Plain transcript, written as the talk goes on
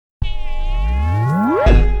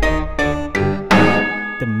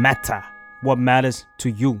matter what matters to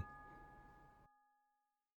you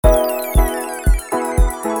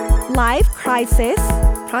Life Crisis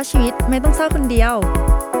เพราะชีวิตไม่ต้องเศร้าคนเดียว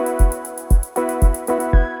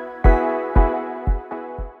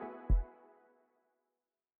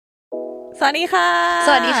สวัสดีค่ะส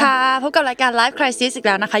วัสดีค่ะพบกับรายการ Life Crisis อีกแ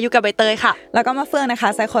ล้วนะคะอยู่กับใบเตยค่ะแล้วก็มาเฟื่องนะคะ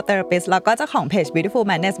Psychotherapist แล้วก็เจ้าของเพจ Beautiful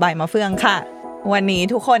Madness by มาเฟื่องค่ะวันนี้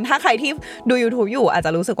ทุกคนถ้าใครที่ดู YouTube อยู่อาจจ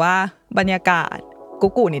ะรู้สึกว่าบรรยากาศ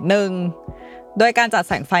กุ๊กๆนิดนึงโดยการจัดแ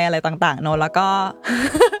สงไฟอะไรต่างๆเนอะแล้วก็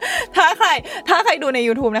ถ้าใครดูใน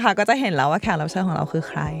YouTube นะคะก็จะเห็นแล้วว่าแขกรับเชิญของเราคือ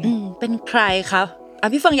ใครเป็นใครคะ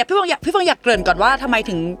พี่เฟืองอยากเกริ่นก่อนว่าทำไม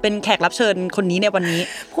ถึงเป็นแขกรับเชิญคนนี้ในวันนี้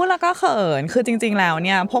พูดแล้วก็เขินคือจริงๆแล้วเ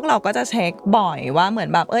นี่ยพวกเราก็จะเช็คบ่อยว่าเหมือน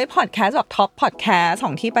แบบพอดแคสต์แบบท็อปพอดแคสต์ข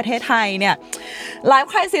องที่ประเทศไทยเนี่ย Life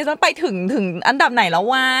Crisis มันไปถึงอันดับไหนแล้ว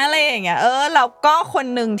วะอะไรอย่างเงี้ยแล้วก็คน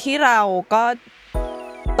นึงที่เราก็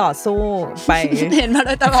ต่อสู้ไปเห็นมาโด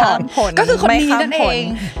ยตลอดก็คือคนนี้นั่นเอง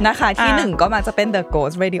นะคะที่1ก็มาจะเป็น The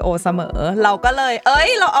Ghost Radio เสมอเราก็เลย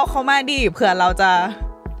เราเอาเขามาดิเผื่อเราจะ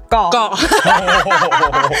เกาะ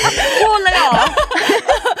พูดเลยเหรอ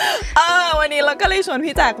วันนี้เราก็เลยชวน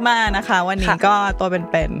พี่แจ็คมานะคะวันนี้ก็ตัวเ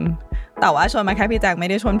ป็นแต่ว่าชวนมาแค่พี่แจ็คไม่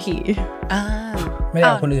ได้ชวนผีไม่ได้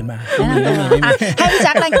เอาคนอื่นมาให้พี่แ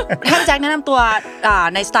จ็คแนะนำตัว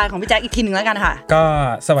ในสไตล์ของพี่แจ็คอีกทีนึงแล้วกันค่ะก็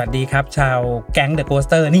สวัสดีครับชาวแก๊ง The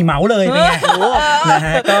Ghoster นี่เมาเลยเป็นไงนะฮ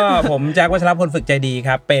ะก็ผมแจ็ควัชรพลฝึกใจดีค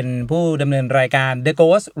รับเป็นผู้ดำเนินรายการ The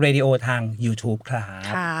Ghost Radio ทาง YouTube ครับ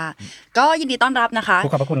ค่ะก็ยินดีต้อนรับนะคะ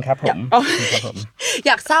ขอบพระคุณครับผมอ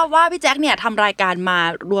ยากทราบว่าพี่แจ็คเนี่ยทำรายการมา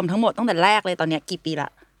รวมทั้งหมดตั้งแต่แรกเลยตอนนี้กี่ปีล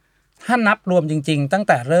ะถ้านับรวมจริงๆตั้งแ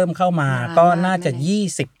ต่เริ่มเข้ามาก็น่าจะ20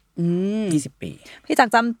 ปีพี่จัก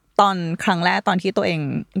จำตอนครั้งแรกตอนที่ตัวเอง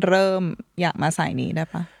เริ่มอยากมาสายนี้ได้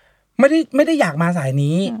ปะไม่ได้อยากมาสาย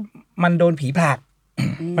นี้มันโดนผีผลัก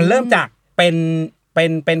มันเริ่มจากเ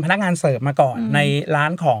ป็นพนักงานเสิร์ฟมาก่อนในร้า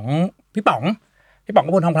นของพี่ป๋องก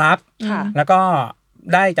บลทองพลับแล้วก็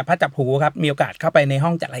ได้จับพัดจับผูครับมีโอกาสเข้าไปในห้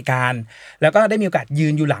องจัดรายการแล้วก็ได้มีโอกาสยื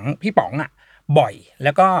นอยู่หลังพี่ป๋องอ่ะบ่อยแ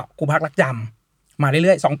ล้วก็ครูพักรักจำมาเ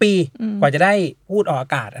รื่อยๆ2ปีกว่าจะได้พูดออกอา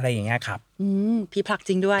กาศอะไรอย่างเงี้ยครับผีผลักจ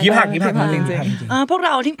ริงด้วยผีผลักจริงพวกเร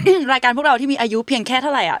าที่ รายการพวกเราที่มีอายุเพียงแค่เท่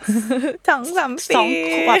าไหร่อ่ะ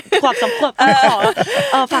2-3 ขวบ2 ขวบ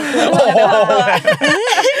ฝากตัวด้วย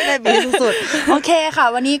ได้บีสุดๆโอเคค่ะ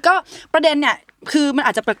วันนี้ก็ประเด็นเนี่ยคือมันอ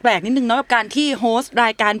าจจะแปลกๆนิดนึงเนาะกับการที่โฮสต์รา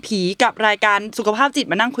ยการผีกับรายการสุขภาพจิต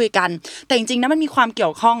มานั่งคุยกันแต่จริงๆนะมันมีความเกี่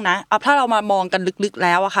ยวข้องนะถ้าเรามามองกันลึกๆแ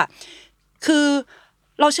ล้วอะค่ะคือ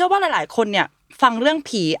เราเชื่อว่าหลายๆคนเนี่ยฟังเรื่อง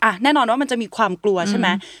ผีแน่นอนว่ามันจะมีความกลัวใช่ไหม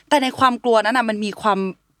แต่ในความกลัวนั้นมันมีความ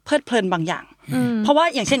เพลิดเพลินบางอย่างเพราะว่า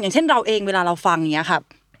อย่างเช่นเราเองเวลาเราฟังอย่างเงี้ยค่ะ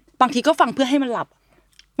บางทีก็ฟังเพื่อให้มันหลับ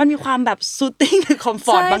มันมีความแบบซูตติ้งหรือคอมฟ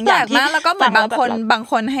อร์ตบางอย่างที่แล้วก็เหมือนบาง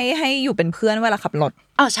คนให้อยู่เป็นเพื่อนเวลาขับรถ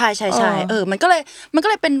ใช่มันก็เล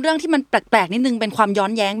ยเป็นเรื่องที่มันแปลกๆนิดนึงเป็นความย้อ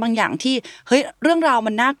นแย้งบางอย่างที่เฮ้ยเรื่องราว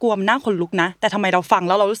มันน่ากลัวมันน่าขนลุกนะแต่ทำไมเราฟังแ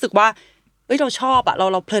ล้วเรารู้สึกว่าเราชอบ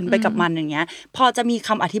เราเพลินไปกับมันอย่างเงี้ยพอจะมีค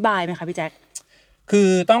ำอธิบายไหมคะพี่แจ็คคื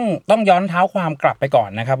อต้องย้อนเท้าความกลับไปก่อน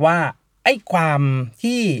นะครับว่าไอ้ความ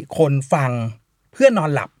ที่คนฟังเพื่อนอ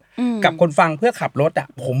นหลับกับคนฟังเพื่อขับรถ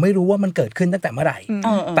ผมไม่รู้ว่ามันเกิดขึ้นตั้งแต่เมื่อไหร่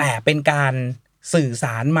แต่เป็นการสื่อส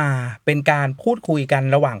ารมาเป็นการพูดคุยกัน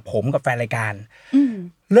ระหว่างผมกับแฟนรายการ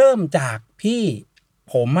เริ่มจากพี่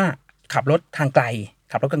ผมขับรถทางไกล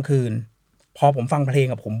ขับรถกลางคืนพอผมฟังเพลง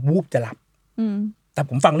ผมวูบจะหลับแต่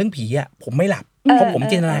ผมฟังเรื่องผีผมไม่หลับเพราะผม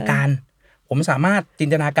จินตนาการผมสามารถจิน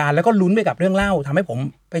ตนาการแล้วก็ลุ้นไปกับเรื่องเล่าทำให้ผม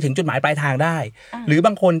ไปถึงจุดหมายปลายทางได้หรือบ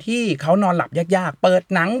างคนที่เขานอนหลับยากๆเปิด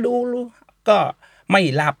หนังดูก็ไม่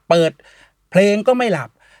หลับเปิดเพลงก็ไม่หลับ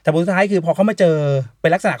แต่สุดท้ายคือพอเขามาเจอเป็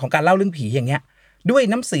นลักษณะของการเล่าเรื่องผีอย่างเงี้ยด้วย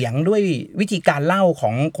น้ำเสียงด้วยวิธีการเล่าขอ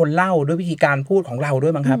งคนเล่าด้วยวิธีการพูดของเราด้ว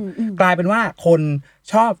ยมั้งครับกลายเป็นว่าคน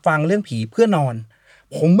ชอบฟังเรื่องผีเพื่อนอน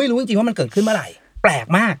ผมไม่รู้จริงๆว่ามันเกิดขึ้นเมื่อไหร่แปลก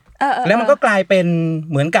มากแล้วมันก็กลายเป็น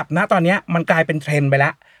เหมือนกับณตอนนี้มันกลายเป็นเทรนด์ไปแ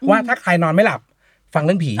ล้วว่าถ้าใครนอนไม่หลับฟังเ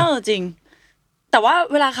รื่องผีจริงแต่ว่า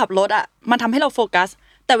เวลาขับรถมันทำให้เราโฟกัส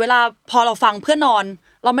แต่เวลาพอเราฟังเพื่อนอน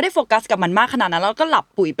เราไม่ได้โฟกัสกับมันมากขนาดนั้นเราก็หลับ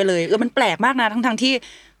ปุ๋ยไปเลยมันแปลกมากนะทั้งที่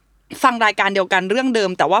ฟังรายการเดียวกันเรื่องเดิม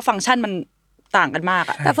แต่ว่าฟังก์ชันมันต่างกันมาก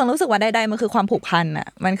แต่ฟังรู้สึกว่าได้มันคือความผูกพัน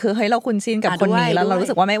มันคือเฮ้ยเราคุ้นชินกับคนนี้แล้วเรารู้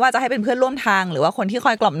สึกว่าไม่ว่าจะให้เป็นเพื่อนร่วมทางหรือว่าคนที่ค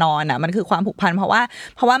อยกล่อมนอนมันคือความผูกพันเพราะ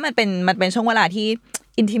ว่ามันเป็นช่วงเวลาที่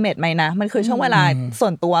อินทิเมทไหมนะมันคือช่วงเวลาส่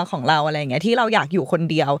วนตัวของเราอะไรอย่างเงี้ยที่เราอยากอยู่คน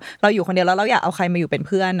เดียวเราอยู่คนเดียวแล้วเราอยากเอาใครมาอยู่เป็นเ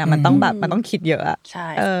พื่อนมันต้องแบบมันต้องคิดเยอะใช่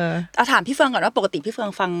ถามพี่เฟืองก่อนว่าปกติพี่เฟือง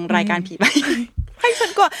ฟังรายการผีไหม ให้ฉั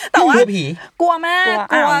นกลัวแต่ว่าก ลัวผี กลัวมาก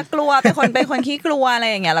กลัวเป็นคนขี้กลัวอะไร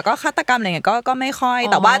อย่างเงี้ยแล้วก็ฆาตกรรมอะไรเงี้ยก็ไม่ค่อย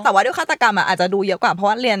แต่ว่าด้วยฆาตกรรมอ่ะอาจจะดูเยอะกว่าเพราะ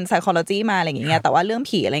ว่าเรียน psychology มาอะไรอย่างเงี้ยแต่ว่าเรื่อง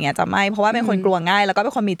ผีอะไรเงี้ยจะไม่เพราะว่าเป็นคนกลัวง่ายแล้วก็เป็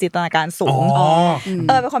นคนมีจินตนาการสูง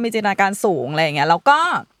เป็นคนมีจินตนาการสูงอะไรอย่างเงี้ยแล้วก็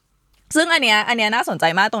ซึ่งอันเนี้ยน่าสนใจ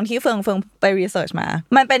มากตรงที่เฟืองไปรีเสิร์ชมา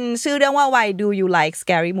มันเป็นชื่อเรื่องว่า Why do you like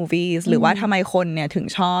scary movies หรือว่าทำไมคนเนี่ยถึง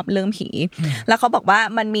ชอบเรื่องผีแล้วเขาบอกว่า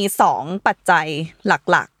มันมี2ปัจจัยห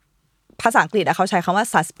ลักๆภาษาอังกฤษเขาใช้คำว่า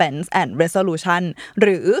suspense and resolution ห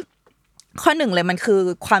รือข้อหนึ่งเลยมันคือ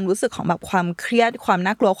ความรู้สึกของแบบความเครียดความ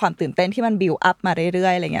น่ากลัวความตื่นเต้นที่มันบิวอัพมาเรื่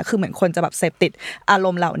อยๆอะไรเงี้ยคือเหมือนคนจะแบบเสพติดอาร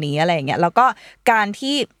มณ์เหล่านี้อะไรอย่างเงี้ยแล้วก็การ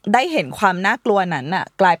ที่ได้เห็นความน่ากลัวนั้นน่ะ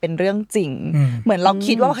กลายเป็นเรื่องจริงเหมือนเรา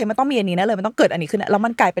คิดว่าเฮ้ยมันต้องมีอันนี้แน่เลยมันต้องเกิดอันนี้ขึ้นแล้วมั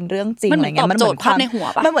นกลายเป็นเรื่องจริงอะไรเงี้ยมันเหมือนความ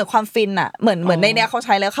มันเหมือนความฟินอ่ะเหมือนในเนี้ยเขาใ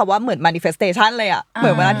ช้แล้วค่ะว่าเหมือน manifestation เลยอ่ะเหมื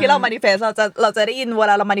อนเวลาที่เรา manifest เราจะได้ยินเว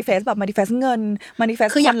ลาเรา manifest แบบ manifest เงิน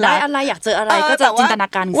manifest คืออยากได้อะไรอยากเจออะไรก็จะจินตนา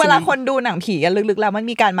การเวลาคนดูหนังผีลึกๆแล้วมัน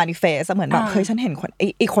มีการ manifest เหมือนแบบเฮ้ยฉันเห็นคน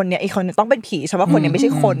อีกคนเนี่ยต้องเป็นผีใช่ป่ะคนเนี่ยไม่ใช่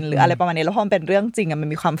คนหรืออะไรประมาณนี้แล้วพอมันเป็นเรื่องจริงอ่ะมัน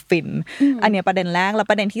มีความฟินอันเนี้ยประเด็นแรกแล้ว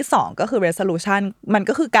ประเด็นที่2ก็คือ resolution มัน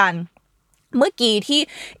ก็คือการเมื่อกี้ที่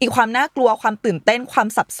อีกความน่ากลัวความตื่นเต้นความ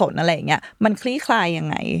สับสนอะไรอย่างเงี้ยมันคลี่คลายยัง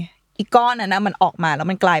ไงอีกก้อนนะมันออกมาแล้ว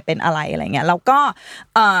มันกลายเป็นอะไรอะไรเงี้ยแล้วก็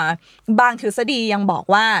บางทฤษฎียังบอก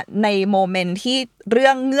ว่าในโมเมนต์ที่เรื่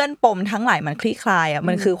องเงื่อนปมทั้งหลายมันคลี่คลายอ่ะ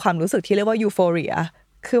มันคือความรู้สึกที่เรียกว่ายูโฟเรีย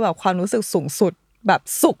คือแบบความรู้สึกสูงสุดแบบ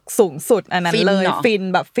สุขสูงสุดอันนั้นเลยฟิน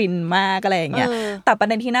แบบฟินมากอะไรอย่างเงี้ยแต่ประ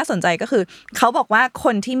เด็นที่น่าสนใจก็คือเขาบอกว่าค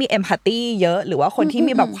นที่มีเอมพัตตีเยอะหรือว่าคนที่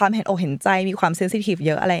มีแบบความเห็นอกเห็นใจมีความเซนซิทีฟเ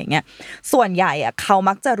ยอะอะไรอย่างเงี้ยส่วนใหญ่อ่ะเขา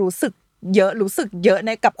มักจะรู้สึกเยอะใน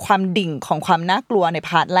กับความดิ่งของความน่ากลัวในพ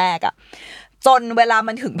าร์ทแรกอ่ะจนเวลา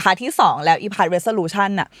มันถึงพาร์ทที่2แล้วอีพาร์ท resolution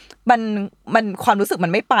น่ะมันความรู้สึกมั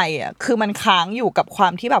นไม่ไปอ่ะคือมันค้างอยู่กับควา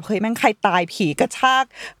มที่แบบเฮ้ยแม่งใครตายผีกระช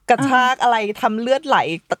ากอะไรทำเลือดไหล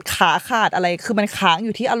ขาขาดอะไรคือมันค้างอ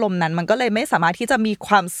ยู่ที่อารมณ์นั้นมันก็เลยไม่สามารถที่จะมีค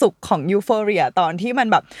วามสุขของยูโฟเรียตอนที่มัน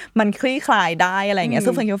แบบมันคลี่คลายได้อะไรอย่างเงี้ย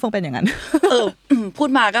ซึ่งเฟิงคิดว่าเฟิงเป็นอย่างนั้นพูด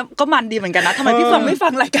มาก็มันดีเหมือนกันนะทำไมพี่เฟิงไม่ฟั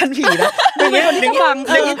งรายการผีนะอย่างนี้คนที่ฟัง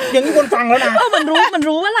อย่างนี้คนฟังแล้วนะมัน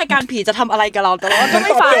รู้ว่ารายการผีจะทำอะไรกับเราแต่ว่าก็ไ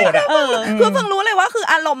ม่ฟังคือเฟิงรู้เลยว่าคือ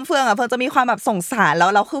อารมณ์เฟิงอ่ะเฟิงจะมีความแบบสงสารแ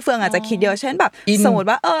ล้วคือเฟิงอาจจะคิดเยอะเช่นแบบสมมติ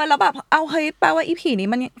ว่าแล้วแบบเอาเฮ้ยแปลว่าอีผีนี้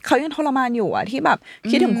มันเขายังทรมานอยู่อ่ะที่แบบ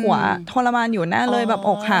คิดถึงผัวทรมานอยู่แน่เลยแบบอ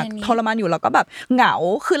กหักทรมานอยู่แล้วก็แบบเหงา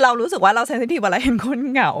คือเรารู้สึกว่าเราเซนซิทีฟเวลาเห็นคน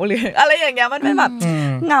เหงาหรืออะไรอย่างเงี้ยมันเป็นแบบ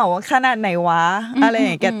เหงาขนาดไหนวะอะไรอ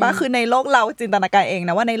ย่างเงี้ยเก็ทป่ะคือในโลกเราจินตนาการเอง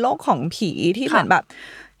นะว่าในโลกของผีที่เหมือนแบบ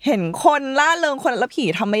เห็นคนล่าเริงคนแล้วผี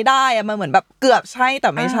ทำไม่ได้อะมันเหมือนแบบเกือบใช่แต่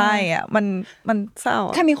ไม่ใช่อ่ะมันเศร้า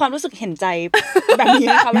แค่มีความรู้สึกเห็นใจแบบนี้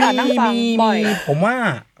นะคะเวลานั่งฟังบ่อยผมว่า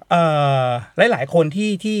หลายๆคน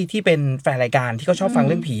ที่เป็นแฟนรายการที่เขาชอบฟังเ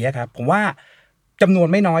รื่องผีอะครับผมว่าจำนวน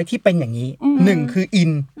ไม่น้อยที่เป็นอย่างนี้1คือ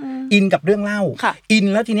อินกับเรื่องเล่าอิน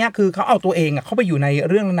แล้วทีเนี้ยคือเขาเอาตัวเองเข้าไปอยู่ใน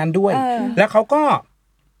เรื่องนั้นด้วยแล้วเขาก็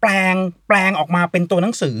แปลงออกมาเป็นตัวห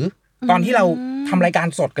นังสือตอนที่เราทำรายการ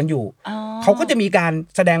สดกันอยู่เขาก็จะมีการ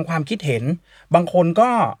แสดงความคิดเห็นบางคนก็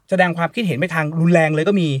แสดงความคิดเห็นไปทางรุนแรงเลย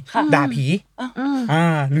ก็มีด่าผี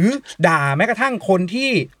หรือด่าแม้กระทั่งคนที่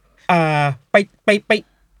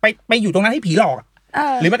ไปอยู่ตรงนั้นให้ผีหลอก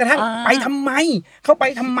หรือแม้กระทั่งไปทำไมเข้าไป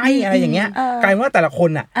ทำไมอะไรอย่างเงี้ยกลายว่าแต่ละคน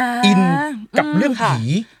อินกับเรื่องผี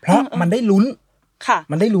เพราะมันได้ลุ้น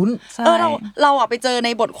มันได้ลุ้นเราไปเจอใน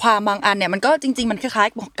บทความบางอันเนี่ยมันก็จริงๆมันคล้าย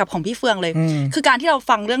ๆกับของพี่เฟืองเลยคือการที่เรา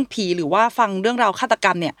ฟังเรื่องผีหรือว่าฟังเรื่องราวฆาตกร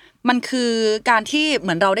รมเนี่ยมันคือการที่เห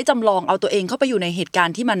มือนเราได้จำลองเอาตัวเองเข้าไปอยู่ในเหตุการ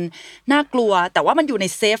ณ์ที่มันน่ากลัวแต่ว่ามันอยู่ใน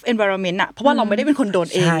safe environment อ่ะเพราะว่าเราไม่ได้เป็นคนโดน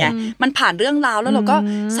เองไงมันผ่านเรื่องราวแล้วเราก็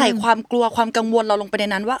ใส่ความกลัวความกังวลเราลงไปใน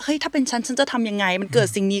นั้นว่าเฮ้ยถ้าเป็นฉันจะทำยังไงมันเกิด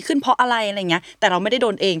สิ่งนี้ขึ้นเพราะอะไรเงี้ยแต่เราไม่ได้โด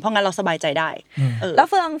นเองเพราะงั้นเราสบายใจได้แล้ว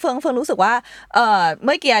เฟืองรู้สึกว่าเ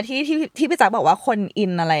มื่อกี้ที่พี่จักบอกว่าคนอิ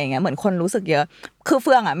นอะไรอย่างเงี้ยเหมือนคนรู้สึกเยอะคือเ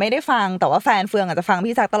ฟืองไม่ได้ฟังแต่ว่าแฟนเฟืองจะฟัง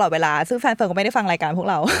พี่จักตลอดเวลาซึ่งแฟนเฟืองก็ไม่ได้ฟังรายการพวก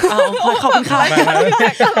เราขอบคุณค่ะ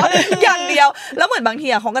อย่างเดียวแล้วเหมือนบางที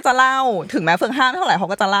เขาก็จะเล่าถึงแม้เฟืองห้ามเท่าไหร่เขา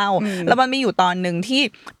ก็จะเล่าแล้วมันมีอยู่ตอนนึงที่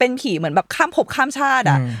เป็นผีเหมือนแบบข้ามภพข้ามชาติ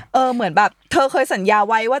เหมือนแบบเธอเคยสัญญา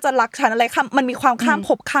ไว้ว่าจะรักฉันอะไรมันมีความข้ามภ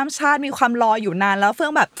พข้ามชาติมีความรออยู่นานแล้วเฟือ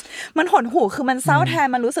งแบบมันหดหู่คือมันเศร้าแทน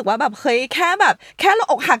มันรู้สึกว่าแบบเฮ้ยแค่เรา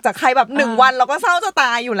อกหักจากใครแบบ1วันเราก็เศร้าจะต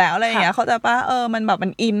ายอยู่แล้วอะไรอย่างเงี้ยเขาใจป่ะมันแบบมั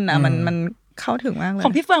นอินมันเข้าถึงมากเลยขอ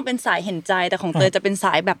งพี่เฟืองเป็นสายเห็นใจแต่ของเตยจะเป็นส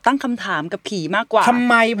ายแบบตั้งคำถามกับผีมากกว่าทำ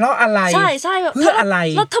ไมเพราะอะไรใช่แบบเพื่ออะไร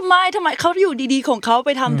แล้วทำไมเขาอยู่ดีๆของเขาไ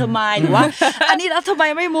ปทำไมหรือว่าอันนี้แล้วทำไม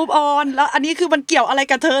ไม่ move on แล้วอันนี้คือมันเกี่ยวอะไร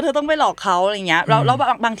กับเธอต้องไปหลอกเขาอะไรเงี้ยแล้ว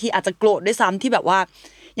บางทีอาจจะโกรธด้วยซ้ำที่แบบว่า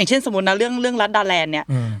อย่างเช่นสมมตินะเรื่องรัดดาแลนด์เนี่ย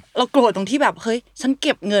เราโกรธตรงที่แบบเฮ้ยฉันเ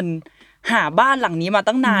ก็บเงิน หาบ้านหลังนี้มา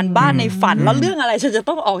ตั้งนานบ้านในฝันแล้วเรื่องอะไรฉันจะ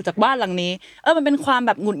ต้องออกจากบ้านหลังนี้มันเป็นความแ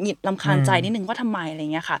บบหงุดหงิดรำคาญใจนิดนึงว่าทำไมอะไร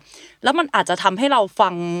เงี้ยค่ะแล้วมันอาจจะทำให้เราฟั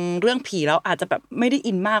งเรื่องผีแล้วอาจจะแบบไม่ได้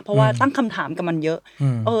อินมากเพราะว่าตั้งคำถามกับมันเยอะ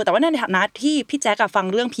แต่ว่าในฐานะที่พี่แจ๊กฟัง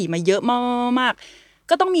เรื่องผีมาเยอะมาก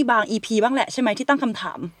ก็ต้องมีบาง EP บ้างแหละใช่ไหมที่ตั้งคำถ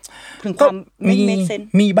ามถึงความไม่ make sense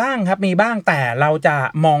มีบ้างครับมีบ้างแต่เราจะ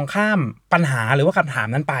มองข้ามปัญหาหรือว่าคำถาม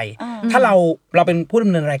นั้นไปถ้าเราเป็นผู้ด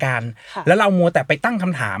ำเนินรายการแล้วเรามัวแต่ไปตั้งค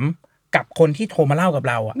ำถามกับคนที่โทรมาเล่ากับ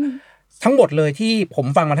เราอ่ะทั้งหมดเลยที่ผม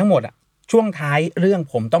ฟังมาทั้งหมดอ่ะช่วงท้ายเรื่อง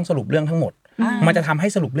ผมต้องสรุปเรื่องทั้งหมดมันจะทำให้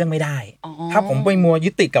สรุปเรื่องไม่ได้ถ้าผมไปมัวยึ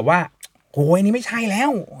ดติดกับว่าโอ้ยนี่ไม่ใช่แล้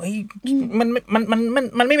วมั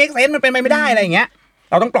นไม่ make sense มันเป็นไปไม่ได้อะไรอย่างเงี้ย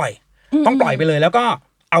เราต้องปล่อยไปเลยแล้วก็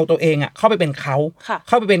เอาตัวเองอ่ะเข้าไปเป็นเขาเ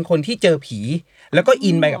ข้าไปเป็นคนที่เจอผีแล้วก็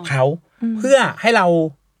อินไปกับเขาเพื่อให้เรา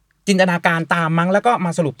จินตนาการตามมั้งแล้วก็ม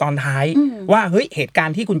าสรุปตอนท้ายว่าเฮ้ยเหตุการ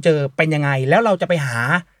ณ์ที่คุณเจอเป็นยังไงแล้วเราจะไปหา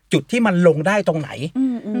จุดที่มันลงได้ตรงไหน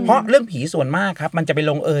เพราะเรื่องผีส่วนมากครับมันจะไป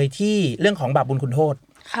ลงที่เรื่องของบาปบุญคุณโทษ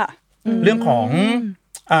เรื่องของ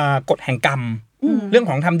กฎแห่งกรรมเรื่อง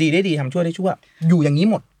ของทำดีได้ดีทำชั่วได้ชั่วอยู่อย่างนี้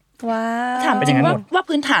หมดถามจริงว่า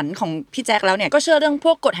พื้นฐานของพี่แจ็คแล้วเนี่ยก็เชื่อเรื่องพ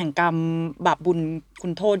วกกฎแห่งกรรมบาปบุญคุ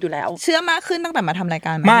ณโทษอยู่แล้วเชื่อมากขึ้นตั้งแต่มาทำรายก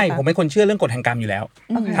ารไม่ผมเป็นคนเชื่อเรื่องกฎแห่งกรรมอยู่แล้ว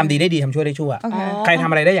ทำดีได้ดีทำชั่วได้ชั่วใครท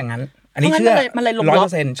ำอะไรได้อย่างนั้นอันนี้เชื่อ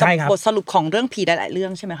 100% ใช่ครับบทสรุปของเรื่องผีหลายๆเรื่อ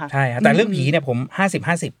งใช่ไหมคะใช่แต่เรื่องผีเนี่ยผม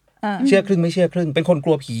50-50เชื่อครึ่งไม่เชื่อครึ่งเป็นคนก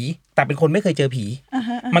ลัวผีแต่เป็นคนไม่เคยเจอผี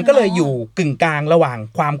มันก็เลยอยู่กึ่งกลางระหว่าง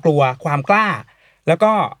ความกลัวความกล้าแล้ว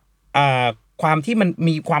ก็ความที่มัน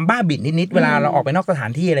มีความบ้าบิ่นนิดๆเวลาเราออกไปนอกสถา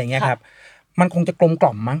นที่อะไรเงี้ยครับมันคงจะกลมกล่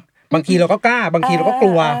อมมั้งบางทีเราก็กล้าบางทีเราก็ก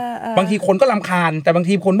ลัวบางทีคนก็รำคาญแต่บาง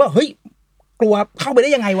ทีคนว่าเฮ้ยกลัวเข้าไปได้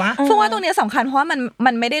ยังไงวะซึ่งว่าตรงนี้สำคัญเพราะว่า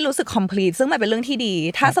มันไม่ได้รู้สึก complete ซึ่งมันเป็นเรื่องที่ดี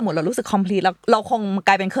ถ้าสมมติเรารู้สึก complete เราคงก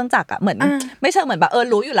ลายเป็นเครื่องจักรอะเหมือนไม่ใช่เหมือนแบบ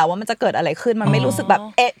รู้อยู่แล้วว่ามันจะเกิดอะไรขึ้นมันไม่รู้สึกแบบ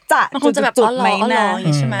จะจุดๆไม่นะ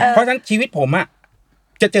ใช่ไหมเพราะฉะนั้นชีวิตผมอะ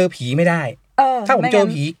จะเจอผีไม่ได้ถ้าผมเจอ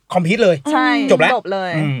ผีคอมพิวต์เลยจบเล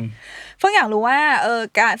ยเพิ่งอยากรู้ว่า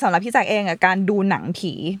การสำหรับพี่แจ็คเองอ่ะการดูหนัง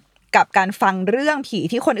ผีกับการฟังเรื่องผี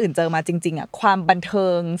ที่คนอื่นเจอมาจริงๆอ่ะความบันเทิ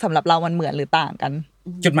งสำหรับเรามันเหมือนหรือต่างกัน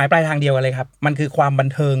จุดหมายปลายทางเดียวกันเลยครับมันคือความบัน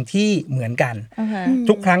เทิงที่เหมือนกัน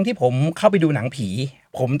ทุกครั้งที่ผมเข้าไปดูหนังผี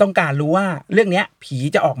ผมต้องการรู้ว่าเรื่องนี้ผี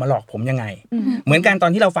จะออกมาหลอกผมยังไงเหมือนกันตอ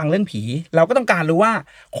นที่เราฟังเรื่องผีเราก็ต้องการรู้ว่า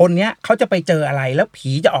คนเนี้ยเขาจะไปเจออะไรแล้วผี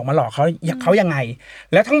จะออกมาหลอกเขายังไง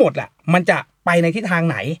แล้วทั้งหมดแหละมันจะไปในทิศทาง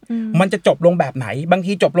ไหนมันจะจบลงแบบไหนบาง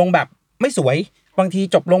ทีจบลงแบบไม่สวยบางที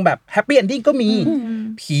จบลงแบบแฮปปี้เอนดิ้งก็มี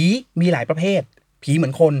ผีมีหลายประเภทผีเหมื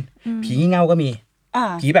อนคนผีงี่เง่าก็มี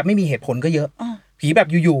ผีแบบไม่มีเหตุผลก็เยอะผีแบบ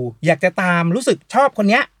อยู่ๆอยากจะตามรู้สึกชอบคน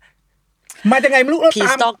เนี้ยมาจากไงไม่รู้แล้วตามผี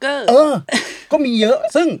สตอกเกอร์ก็มีเยอะ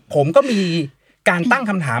ซึ่งผมก็มีการตั้ง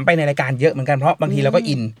คำถามไปในรายการเยอะเหมือนกันเพราะบางทีเราก็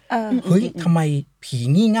อินเฮ้ยทำไมผี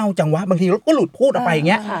งี่เง่าจังวะบางทีเราก็หลุดพูดออกไปอย่าง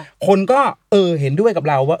เงี้ยคนก็เห็นด้วยกับ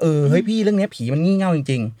เราว่าเฮ้ยพี่เรื่องนี้ผีมันงี่เง่าจ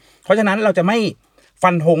ริงๆเพราะฉะนั้นเราจะไม่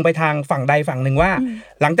ฟันธงไปทางฝั่งใดฝั่งหนึ่งว่า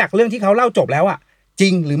หลังจากเรื่องที่เขาเล่าจบแล้วอ่ะจริ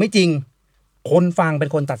งหรือไม่จริงคนฟังเป็น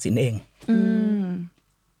คนตัดสินเอง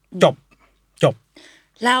จบ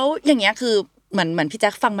แล้วอย่างเงี้ยคือเหมือนพี่แจ็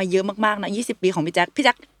คฟังมาเยอะมากๆนะ20 ปีของพี่แจ็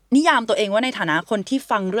คนิยามตัวเองว่าในฐานะคนที่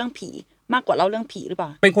ฟังเรื่องผีมากกว่าเล่าเรื่องผีหรือเปล่า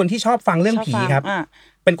เป็นคนที่ชอบฟังเรื่องผีครับ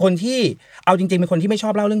เป็นคนที่เอาจริงๆเป็นคนที่ไม่ชอ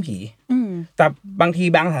บเล่าเรื่องผีแต่บางที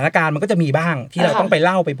บางสถานการณ์มันก็จะมีบ้างที่เราต้องไปเ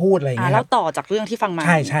ล่าไปพูดอะไรอย่างเงี้ยแล้วต่อจากเรื่องที่ฟังมา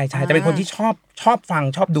ใช่ๆๆแต่เป็นคนที่ชอบฟัง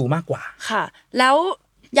ชอบดูมากกว่าค่ะแล้ว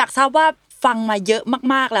อยากทราบว่าฟังมาเยอะ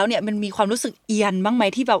มากๆแล้วเนี่ยมันมีความรู้สึกเอียนบ้างไหม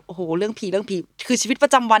ที่แบบโอ้โหเรื่องผีคือชีวิตปร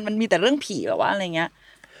ะจำวันมันมีแต่เรื่องผีแบบว่าอะไรเงี้ย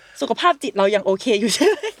สุขภาพจิตเรายังโอเคอยู่ใช่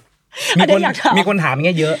ไหมมีคนถามอย่างเ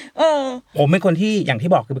งี้ยเยอะผมเป็นคนที่อย่างที่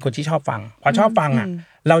บอกคือเป็นคนที่ชอบฟังพอชอบฟังอ่ะ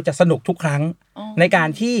เราจะสนุกทุกครั้งในการ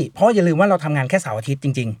ที่เพราะอย่าลืมว่าเราทำงานแค่เสาร์อาทิตย์จ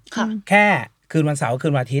ริงๆแค่คืนวันเสาร์คื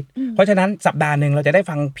นวันอาทิตย์เพราะฉะนั้นสัปดาห์นึงเราจะได้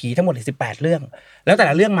ฟังผีทั้งหมด18เรื่องแล้วแต่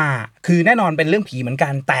ละเรื่องมาคือแน่นอนเป็นเรื่องผีเหมือนกั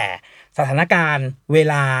นแต่สถานการณ์เว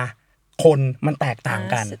ลาคนมันแตกต่าง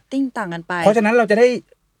กันเซตติ้งต่างกันไปเพราะฉะนั้นเราจะได้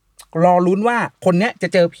รอลุ้นว่าคนเนี้ยจะ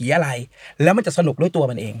เจอผีอะไรแล้วมันจะสนุกด้วยตัว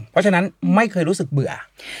มันเองเพราะฉะนั้นไม่เคยรู้สึกเบื่อ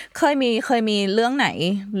เคยมีเรื่องไหน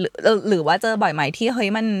หรือว่าเจอบ่อยไหมที่เฮ้ย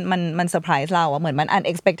มันเซอร์ไพรส์เราอะเหมือนมัน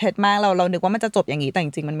unexpected มากเรานึกว่ามันจะจบอย่างนี้แต่จ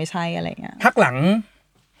ริงๆมันไม่ใช่อะไรเงี้ยพักหลัง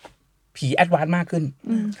ผีแอดวานซ์มากขึ้น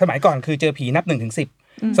สมัยก่อนคือเจอผีนับ1 ถึง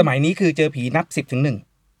 10สมัยนี้คือเจอผีนับ10 ถึง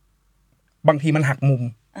 1บางทีมันหักมุม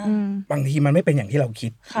บางทีมันไม่เป็นอย่างที่เราคิ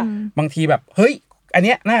ดบางทีแบบเฮ้ยอันเ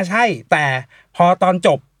นี้ยน่าใช่แต่พอตอนจ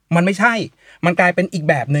บมันไม่ใช่มันกลายเป็นอีก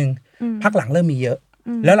แบบนึงพักหลังเริ่มมีเยอะ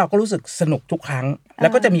แล้วเราก็รู้สึกสนุกทุกครั้งแล้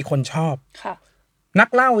วก็จะมีคนชอบนัก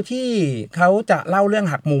เล่าที่เขาจะเล่าเรื่อง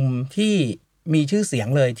หักมุมที่มีชื่อเสียง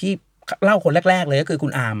เลยที่เล่าคนแรกๆเลยก็คือคุ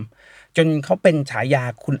ณอาร์ม จนเขาเป็นฉายา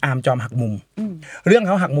คุณอาร์มจอมหักมุมเรื่องเ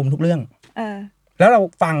ขาหักมุมทุกเรื่องแล้วเรา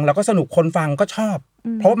ฟังเราก็สนุกคนฟังก็ชอบ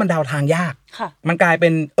เพราะว่ามันเดาทางยากมันกลายเป็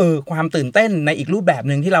นความตื่นเต้นในอีกรูปแบบ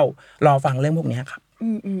นึงที่เรารอฟังเรื่องพวกนี้ครับ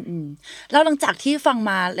แล้วหลังจากที่ฟัง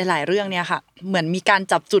มาหลายๆเรื่องเนี่ยค่ะเหมือนมีการ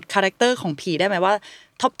จับจุดคาแรคเตอร์ของผีได้ไหมว่า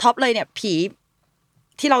ท็อปเลยเนี่ยผี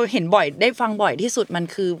ที่เราเห็นบ่อยได้ฟังบ่อยที่สุดมัน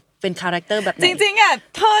คือเป็นคาแรคเตอร์แบบไหนจริงๆอ่ะ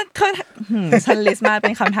เธอฉันลิสต์มาเป็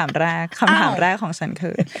นคำถามแรกของฉันคื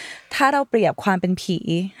อถ้าเราเปรียบความเป็นผี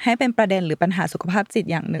ให้เป็นประเด็นหรือปัญหาสุขภาพจิต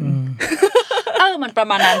อย่างหนึ่งมันประ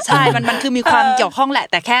มาณนั้นใช่มันคือมีความเกี่ยวข้องแหละ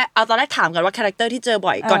แต่แค่เอาตอนแรกถามกันว่าคาแรคเตอร์ที่เจอ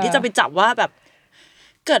บ่อยก่อนที่จะไปจับว่าแบบ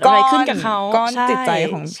เกิดอะไรขึ้นกับเขาก้อนจิตใจ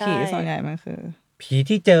ของผีส่วนใหญ่มันคือผี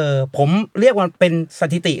ที่เจอผมเรียกว่าเป็นส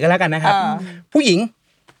ถิติก็แล้วกันนะครับผู้หญิง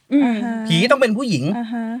ผีต้องเป็นผู้หญิง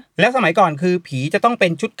แล้วสมัยก่อนคือผีจะต้องเป็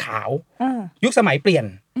นชุดขาวยุคสมัยเปลี่ยน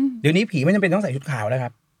เดี๋ยวนี้ผีไม่จำเป็นต้องใส่ชุดขาวแล้วครั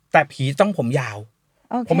บแต่ผีต้องผมยาว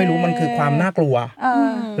เพราะไม่รู้มันคือความน่ากลัว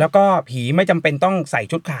แล้วก็ผีไม่จำเป็นต้องใส่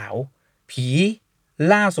ชุดขาวผี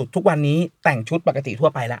ล่าสุดทุกวันนี้แต่งชุดปกติทั่ว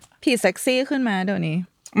ไปละผีเซ็กซี่ขึ้นมาเดี๋ยวนี้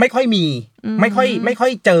ไม่ค่อยมีไม่ค่อ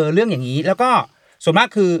ยเจอเรื่องอย่างนี้แล้วก็ส่วนมาก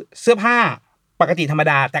คือเสื้อผ้าปกติธรรม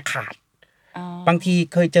ดาแต่ขาดบางที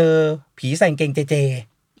เคยเจอผีใส่กางเกงเจ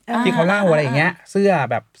ที่เขาเล่าอะไรอย่างเงี้ยเสื้อ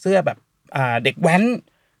แบบเด็กแว้น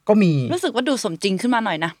ก็มีรู้สึกว่าดูสมจริงขึ้นมาห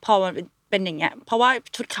น่อยนะพอมันเป็นอย่างเงี้ยเพราะว่า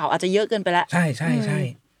ชุดขาวอาจจะเยอะเกินไปแล้วใช่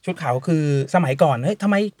ชุดขาวคือสมัยก่อนเฮ้ยทำ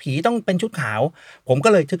ไมผีต้องเป็นชุดขาวผมก็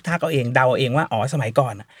เลยทึกทักเอาเองเดาเองว่าอ๋อสมัยก่อ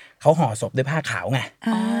นเขาห่อศพด้วยผ้าขาวไง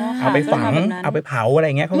เอาไปฝังเอาไปเผาอะไร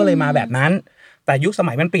เงี้ยเขาก็เลยมาแบบนั้นแต่ยุคส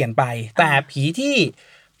มัยมันเปลี่ยนไปแต่ผีที่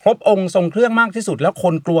ครบองค์ทรงเครื่องมากที่สุดแล้วค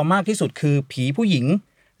นกลัวมากที่สุดคือผีผู้หญิง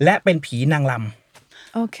และเป็นผีนางรำ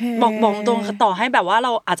โอเคบอกตรงต่อให้แบบว่าเร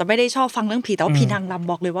าอาจจะไม่ได้ชอบฟังเรื่องผีแต่ว่าผีนางรำ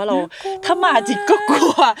บอกเลยว่าเราถ้ามาจิตก็กลั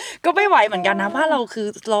วก็ไม่ไหวเหมือนกันนะเพราะเราคือ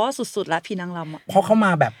ล้อสุดๆแล้วผีนางรำเพราะเขาม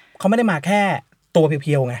าแบบเขาไม่ได้มาแค่ตัวเ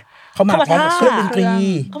พียวๆไงเขามาพร้อมกับเครื่องดนตรี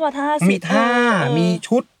มีท่ามี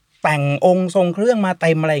ชุดแต่งองค์ทรงเครื่องมาเ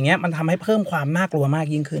ต็มอะไรอย่างเงี้ยมันทำให้เพิ่มความน่ากลัวมาก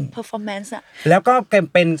ยิ่งขึ้น performance อะแล้วก็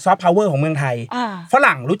เป็นซอฟต์พาวเวอร์ของเมืองไทยฝ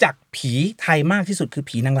รั่งรู้จักผีไทยมากที่สุดคือ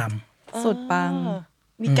ผีนางรำสุดปัง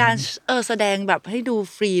มีการแสดงแบบให้ดู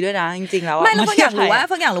ฟรีด้วยนะจริงๆแล้วไม่แล้วอยากรู้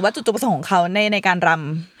ว่าจุดประสงค์ของเขาในการร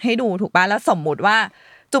ำให้ดูถูกป่ะแล้วสมมุติว่า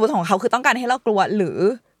จุดประสงค์ของเขาคือต้องการให้เรากลัวหรือ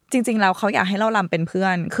จริงๆแล้วเขาอยากให้เรารำเป็นเพื่อ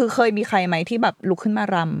นคือเคยมีใครไหมที่แบบลุกขึ้นมา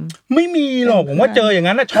รำไม่มีหรอกผมว่าเจออย่าง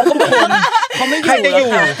นั้นนะช็อกทุกคนเขาไม่อยู่อี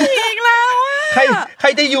กแล้วใคร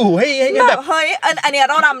จะอยู่ให้แบบเฮ้ยอันนี้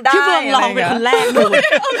เรารำได้ที่เพิ่งลองเป็นคนแรกดู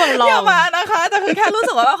อย่ามานะคะแต่คือแค่รู้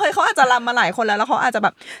สึกว่าเฮ้ยเขาอาจจะรำมาหลายคนแล้วเขาอาจจะแบ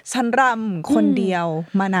บฉันรำคนเดียว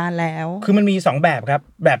มานานแล้วคือมันมี2แบบครับ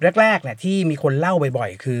แบบแรกๆเนี่ยที่มีคนเล่าบ่อย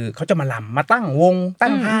ๆคือเขาจะมารำมาตั้งวงตั้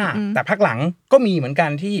งท่าแต่พักหลังก็มีเหมือนกัน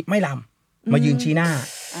ที่ไม่รำมายืนชี้หน้า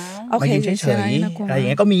มายืนเฉยๆอะไรอย่าง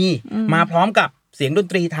เงี้ยก็มีมาพร้อมกับเสียงดน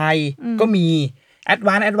ตรีไทยก็มีแอดว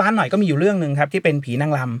านซ์หน่อยก็มีอยู่เรื่องนึงครับที่เป็นผีนา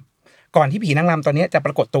งรำก่อนที่ผีนางรำตอนนี้จะป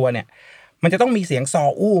รากฏตัวเนี่ยมันจะต้องมีเสียงซอ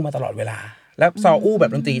อู้มาตลอดเวลาแล้วซออู้แบ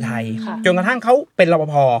บดนตรีไทยจนกระทั่งเขาเป็นรป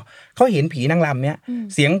ภเขาเห็นผีนางรำเนี่ย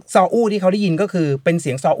เสียงซออู้ที่เขาได้ยินก็คือเป็นเ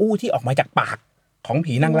สียงซออู้ที่ออกมาจากปากของ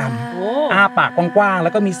ผีนางรำอ้าปากกว้างๆแล้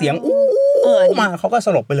วก็มีเสียงอู้มาเขาก็ส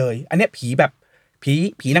ลบไปเลยอันนี้ผี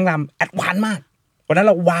นางรำแอดวานซ์มากวันนั้นเ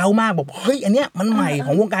ราว้าวมากบอกเฮ้ยอันเนี้ยมันใหม่ข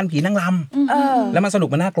องวงการผีนางรำแล้วมันสนุก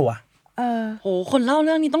มันน่ากลัวโหคนเล่าเ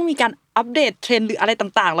รื่องนี้ต้องมีการอัปเดตเทรนด์หรืออะไร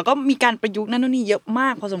ต่างๆแล้วก็มีการประยุกต์นั่นนี่เยอะมา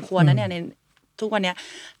กพอสมควรนะเนี่ยในทุกวันเนี้ย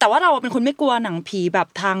แต่ว่าเราเป็นคนไม่กลัวหนังผีแบบ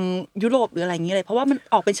ทางยุโรปหรืออะไรอย่างเงี้ยเลยเพราะว่ามัน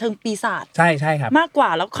ออกเป็นเชิงปีศาจใช่ครับมากกว่า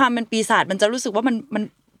แล้วความเป็นปีศาจมันจะรู้สึกว่ามัน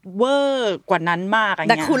เวอร์กว่านั้นมากอะไรเงี้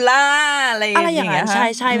ยดักคูล่าอะไรอย่างเงี้ย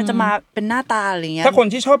ใช่มันจะมาเป็นหน้าตาอะไรเงี้ยถ้าคน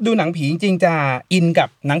ที่ชอบดูหนังผีจริงๆจะอินกับ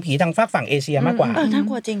หนังผีทางฝั่งเอเชียมากกว่าน่า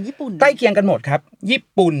กลัวจริงญี่ปุ่นใกล้เคียงกันหมดครับญี่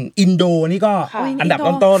ปุ่นอินโดนี่ก็อันดับ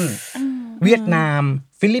ต้นๆเวียดนาม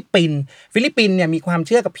ฟิลิปปินส์เนี่ยมีความเ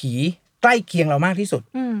ชื่อกับผีใกล้เคียงเรามากที่สุด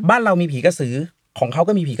บ้านเรามีผีกระสือของเขา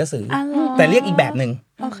ก็มีผีกระสือแต่เรียกอีกแบบนึง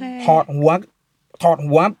ถอด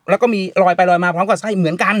หัวแล้วก็มีลอยไปลอยมาพร้อมกับไส้เห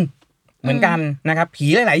มือนกันนะครับผี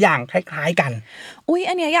หลายๆอย่างคล้ายๆกันอุ๊ย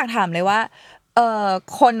อันเนี้ยอยากถามเลยว่า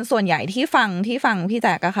คนส่วนใหญ่ที่ฟังพี่แ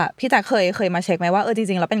จ๊กอะค่ะพี่แจ๊กเคยมาเช็คไหมว่าจ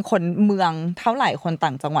ริงๆแล้วเป็นคนเมืองเท่าไหร่คนต่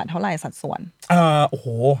างจังหวัดเท่าไหร่สัดส่วนโอ้โห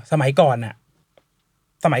สมัยก่อน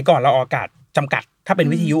เราออกอากาศจำกัดถ้าเป็น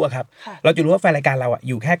วิทยุอะครับเราจะรู้ว่าแฟนรายการเราอะอ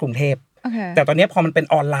ยู่แค่กรุงเทพแต่ตอนนี้พอมันเป็น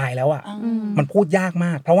ออนไลน์แล้วอะมันพูดยากม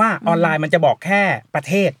ากเพราะว่าออนไลน์มันจะบอกแค่ประ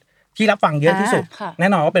เทศที่รับฟังเยอะที่สุดแน่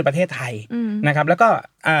นอนว่าเป็นประเทศไทยนะครับแล้วก็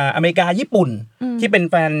อเมริกาญี่ปุ่นที่เป็น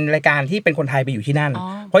แฟนรายการที่เป็นคนไทยไปอยู่ที่นั่น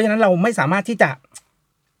เพราะฉะนั้นเราไม่สามารถที่จะ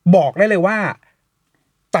บอกได้เลยว่า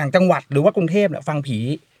ต่างจังหวัดหรือว่ากรุงเทพเนี่ยฟังผี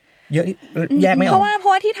เยอะแยกไม่ออกเพรา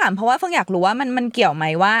ะว่าที่ถามเพราะว่าเฟิงอยากรู้ว่ามันเกี่ยวไหม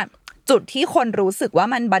ว่า จุดที่คนรู้สึกว่า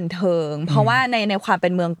มันบันเทิงเพราะว่าในความเป็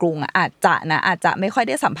นเมืองกรุงอ่ะอาจจะไม่ค่อยไ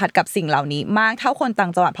ด้สัมผัสกับสิ่งเหล่านี้มากเท่าคนต่า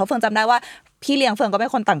งจังหวัดเพราะเฟิร์นจำได้ว่าพี่เลี้ยงเฟิร์นก็เป็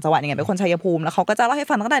นคนต่างจังหวัดอย่างเงี้ยเป็นคนชัยภูมิแล้วเขาก็จะเล่าให้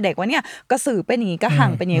ฟังตั้งแต่เด็กว่าเนี่ยกระสือเป็นอย่างงี้กระหั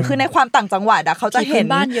งเป็นอย่างงี้คือในความต่างจังหวัดอ่ะเขาจะเห็น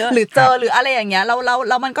หรือเจอหรืออะไรอย่างเงี้ยแ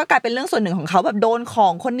ล้วมันก็กลายเป็นเรื่องส่วนหนึ่งของเขาแบบโดนขอ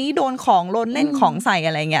งคนนี้โดนของโดนเล่นของใส่อ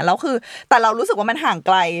ะไรเงี้ยแล้วคือแต่เรารู้สึกว่ามันห่าง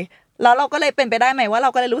ไกลแล้วเราก็เลยเป็นไปได้ไหมว่าเรา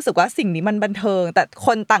ก็เลยรู้สึกว่าสิ่งนี้มันบันเทิงแต่ค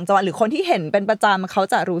นต่างจังหวัดหรือคนที่เห็นเป็นประจำเขา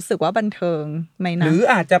จะรู้สึกว่าบันเทิงไหมนะหรือ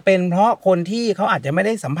อาจจะเป็นเพราะคนที่เขาอาจจะไม่ไ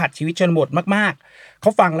ด้สัมผัสชีวิตชนบทมากๆเข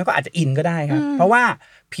าฟังแล้วก็อาจจะอินก็ได้ครับเพราะว่า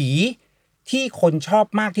ผีที่คนชอบ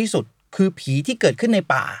มากที่สุดคือผีที่เกิดขึ้นใน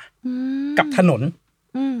ป่ากับถนน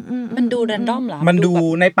มันดูแรนดอมเหรอมันดู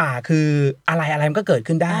ในป่าคืออะไรมันก็เกิด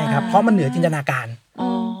ขึ้นได้ครับเพราะมันเหนือจินตนาการ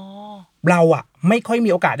เราอ่ะไม่ค่อยมี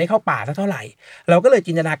โอกาสได้เข้าป่าสักเท่าไหร่เราก็เลย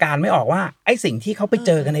จินตนาการไม่ออกว่าไอ้สิ่งที่เขาไปเ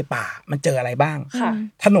จอกันในป่ามันเจออะไรบ้าง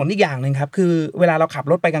ถนนอีกอย่างนึงครับคือเวลาเราขับ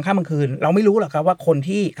รถไปกลางค่ำกลางคืนเราไม่รู้หรอกครับว่าคน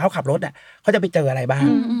ที่เขาขับรถอ่ะเขาจะไปเจออะไรบ้าง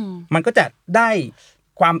มันก็จะได้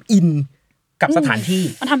ความอินกับสถานที่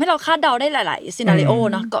มันทำให้เราคาดเดาได้หลายๆซีนาริโอ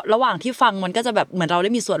เนาะก็ระหว่างที่ฟังมันก็จะแบบเหมือนเราไ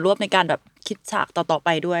ด้มีส่วนร่วมในการแบบคิดฉากต่อๆไป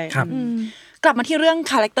ด้วยกลับมาที่เรื่อง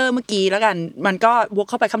คาแรคเตอร์เมื่อกี้แล้วกันมันก็วก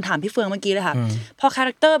เข้าไปคำถามพี่เฟืองเมื่อกี้เลยค่ะพอคาแร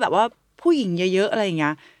คเตอร์แบบว่าผู้หญิงเยอะๆอะไรอย่างเงี้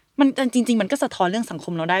ยมันจริงๆมันก็สะท้อนเรื่องสังค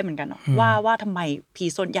มเราได้เหมือนกันเนาะว่าทำไมผี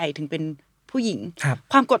ส่วนใหญ่ถึงเป็นผู้หญิง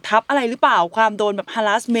ความกดทับอะไรหรือเปล่าความโดนแบบ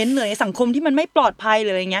harassment เลยในสังคมที่มันไม่ปลอดภัยเล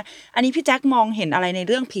ยอะไรเงี้ยอันนี้พี่แจ็คมองเห็นอะไรในเ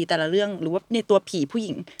รื่องผีแต่ละเรื่องหรือว่าในตัวผีผู้ห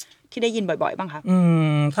ญิงที่ได้ยินบ่อยๆบ้างคะ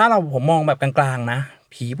ถ้าผมมองแบบกลางๆนะ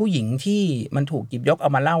ผีผู้หญิงที่มันถูกหยิบยกเอา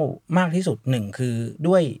มาเล่ามากที่สุดหนึ่งคือ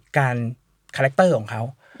ด้วยการคาแรคเตอร์ของเขา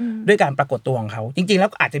ด้วยการปรากฏตัวของเขาจริงๆแล้ว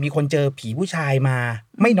อาจจะมีคนเจอผีผู้ชายมา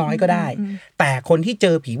ไม่น้อยก็ได้แต่คนที่เจ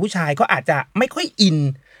อผีผู้ชายก็อาจจะไม่ค่อยอิน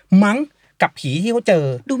มั้งกับผีที่เขาเจอ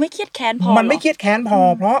ดูไม่เครียดแค้นพอมันไม่เครียดแค้นพอ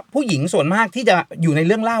เพราะผู้หญิงส่วนมากที่จะอยู่ในเ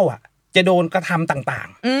รื่องเล่าอ่ะจะโดนกระทำต่าง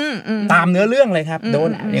ๆตามเนื้อเรื่องเลยครับโดน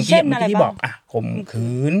อย่างที่บอกอ่ะข่ม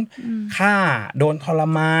ขืนฆ่าโดนทร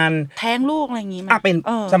มานแทงลูกอะไรอย่างงี้มั้ยเป็น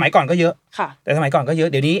สมัยก่อนก็เยอะแต่สมัยก่อนก็เยอะ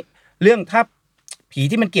เดี๋ยวนี้เรื่องถ้าผี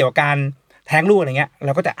ที่มันเกี่ยวกับการแท้งลูกอะไรเงี้ยเร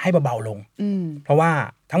าก็จะให้เบาๆลงเพราะว่า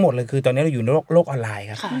ทั้งหมดเลยคือตอนนี้เราอยู่ในโลกออนไลน์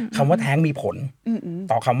ครับคำว่าแท้งมีผล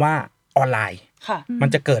ต่อคำว่าออนไลน์มัน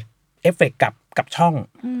จะเกิดเอฟเฟกต์กับช่อง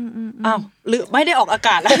อ้าวหรือไม่ได้ออกอาก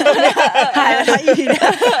าศแล้วหายแล้วอีพีเนี่ย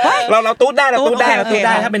เราตูดได้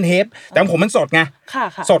ถ้าเป็นเทปแต่ผมมันสดไง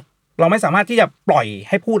สดเราไม่สามารถที่จะปล่อย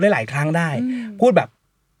ให้พูดหลายๆครั้งได้พูดแบบ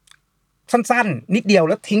สั้นๆนิดเดียว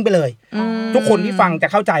แล้วทิ้งไปเลยทุกคนที่ฟังจะ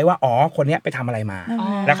เข้าใจว่าอ๋อคนนี้ไปทำอะไรมา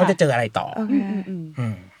แล้วเขาจะเจออะไรต่อ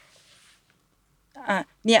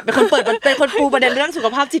เนี่ยเป็นคนเปิดเป็นคนปูประเด็นเรื่องสุข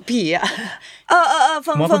ภาพจิตผีอ่ะ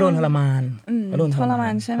ฟังเขาโดนทรมานทรมา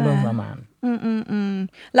นใช่ไหมโดนทรมาน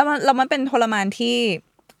แล้วมันเป็นทรมานที่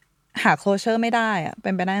หา closure ไม่ได้อะเป็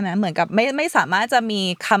นไปได้ไหมเหมือนกับไม่สามารถจะมี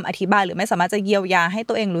คำอธิบายหรือไม่สามารถจะเยียวยาให้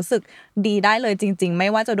ตัวเองรู้สึกดีได้เลยจริงๆไม่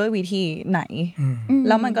ว่าจะด้วยวิธีไหนแ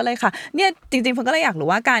ล้วมันก็เลยค่ะเนี่ยจริงๆผมก็เลยอยากรู้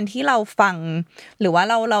ว่าการที่เราฟังหรือว่า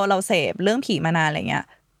เราเสพเรื่องผีมานานอะไรเงี้ย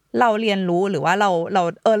เราเรียนรู้หรือว่าเร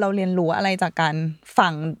าเรียนรู้อะไรจากการฟั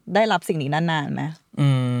งได้รับสิ่งนี้นานๆไหม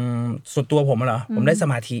ส่วนตัวผมเหรอผมได้ส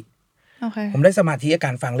มาธิผมได้สมาธิกับก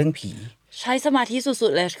ารฟังเรื่องผีใช้สมาธิสุ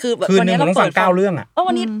ดๆเลยคือวันนี้เราเปิด9เรื่องอ่ะ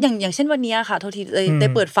วันนี้อย่างเช่นวันนี้ค่ะโทษทีได้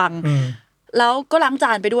เปิดฟังแล้วก็ล้างจ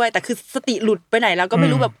านไปด้วยแต่คือสติหลุดไปไหนแล้วก็ไม่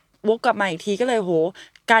รู้แบบวกกลับมาอีกทีก็เลยโห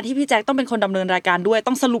การที่พี่แจ็คต้องเป็นคนดำเนินรายการด้วย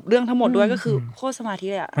ต้องสรุปเรื่องทั้งหมดด้วยก็คือโคตรสมาธิ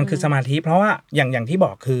เลยอ่ะมันคือสมาธิเพราะว่าอย่างที่บ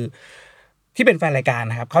อกคือที่เป็นแฟนรายการ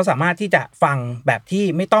นะครับเขาสามารถที่จะฟังแบบที่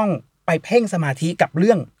ไม่ต้องไปเพ่งสมาธิกับเ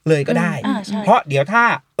รื่องเลยก็ได้เพราะเดี๋ยวถ้า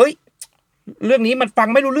เรื่องนี้มันฟัง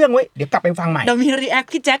ไม่รู้เรื่องเว้ยเดี๋ยวกลับไปฟังใหม่เรามีรีแอค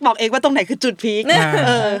พี่แจ็คบอกเองว่าตรงไหนคือจุดพีค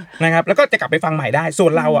นะครับแล้วก็จะกลับไปฟังใหม่ได้ส่ว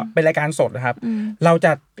นเราอ่ะเป็นรายการสดนะครับเราจ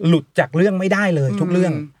ะหลุดจากเรื่องไม่ได้เลยทุกเรื่อ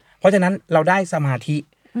งเพราะฉะนั้นเราได้สมาธิ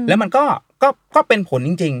แล้วมันก็เป็นผล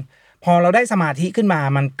จริงๆพอเราได้สมาธิขึ้นมา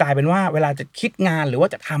มันกลายเป็นว่าเวลาจะคิดงานหรือว่า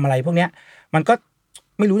จะทำอะไรพวกเนี้ยมันก็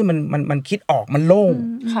ไม่รู้มันคิดออกมันโล่ง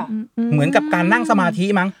เหมือนกับการนั่งสมาธิ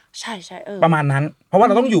มั้งใช่ประมาณนั้นเพราะว่าเ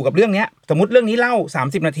ราต้องอยู่กับเรื่องนี้สมมติเรื่องนี้เล่า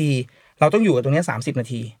30นาทีเราต้องอยู่กับตรงนี้30นา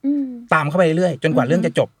ทีตามเข้าไปเรื่อยๆจนกว่าเรื่องจ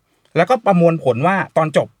ะจบแล้วก็ประมวลผลว่าตอน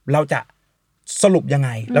จบเราจะสรุปยังไง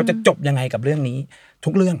เราจะจบยังไงกับเรื่องนี้ทุ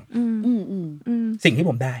กเรื่องสิ่งที่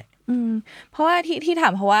ผมได้เพราะว่าที่ถา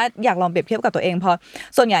มเพราะว่าอยากลองเปรียบเทียบกับตัวเองเพราะ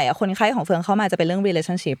ส่วนใหญ่คนไข้ของเฟืองเข้ามาจะเป็นเรื่อง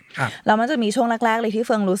relationship แล้วมันจะมีช่วงแรกๆเลยที่เ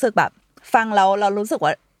ฟืองรู้สึกแบบฟังแล้วเรารู้สึกว่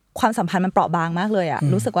าความสัมพันธ์มันเปราะบางมากเลยอ่ะ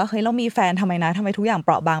รู้สึกว่าเฮ้ยเรามีแฟนทำไมทุกอย่างเป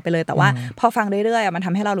ราะบางไปเลยแต่ว่าพอฟังเรื่อยๆมันท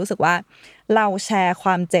ำให้เรารู้สึกว่า เราแชร์คว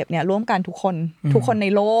ามเจ็บเนี่ยร่วมกันทุกคนใน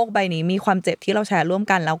โลกใบนี้มีความเจ็บที่เราแชร์ร่วม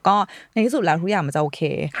กันแล้วก็ในที่สุดแล้วทุกอย่างมันจะโอเค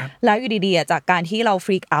แล้วอยู่ดีๆจากการที่เราฟ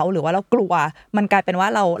รีกเอาท์หรือว่าเรากลัวมันกลายเป็นว่า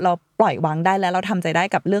เราปล่อยวางได้แล้วเราทำใจได้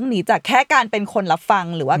กับเรื่องนี้จากแค่การเป็นคนรับฟัง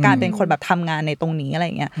หรือว่าการเป็นคนแบบทำงานในตรงนี้อะไร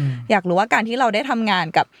เงี้ยอยากรู้ว่าการที่เราได้ทำงาน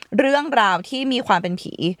กับเรื่องราวที่มีความเป็น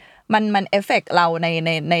ผีมันเอฟเฟกต์เรา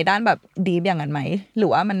ในด้านแบบดีฟอย่างนั้นไหมหรื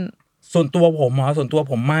อว่ามันส่วนตัวผม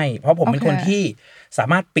ไม่เพราะผมเป็นคนที่สา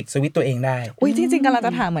มารถปิดสวิตช์ตัวเองได้อุ้ยจริงๆกันเราจ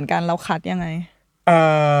ะถามเหมือนกันเราคัดยังไง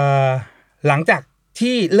หลังจาก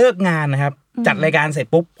ที่เลิกงานนะครับจัดรายการเสร็จ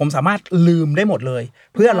ปุ๊บผมสามารถลืมได้หมดเลย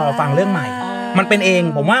เพื่อรอฟังเรื่องใหม่มันเป็นเอง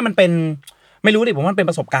ผมว่ามันเป็นไม่รู้ดิผมว่ามันเป็น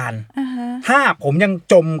ประสบการณ์ถ้าผมยัง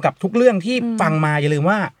จมกับทุกเรื่องที่ฟังมาอย่าลืม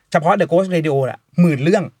ว่าเฉพาะ The Ghost Radio อ่ะ10,000 เ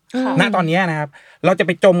รื่องณตอนนี้นะครับเราจะไ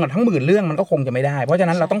ปจมกับทั้ง10,000 เรื่องมันก็คงจะไม่ได้เพราะฉะ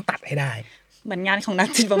นั้นเราต้องตัดให้ได้เหมือนงานของนัก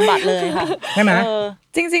จิตบำบัดเลยค่ะใช่ไหม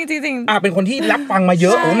จริงเป็นคนที่รับฟังมาเย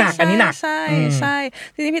อะโอ้หนักอันนี้หนักใช่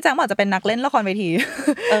จริงๆพี่แจ๊คบอกจะเป็นนักเล่นละครเวที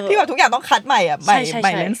ที่แบบทุกอย่างต้องคัดใหม่อ่ะให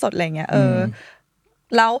ม่เล่นสดอะไรเงี้ย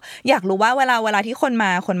แล้วอยากรู้ว่าเวลาที่คน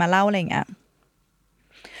มาเล่าอะไรเงี้ย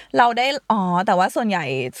เราได้แต่ว่าส่วนให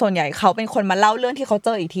ญ่เขาเป็นคนมาเล่าเรื่องที่เขาเจ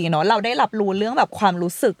ออีกทีเนาะเราได้รับรู้เรื่องแบบความ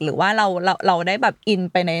รู้สึกหรือว่าเราได้แบบอิน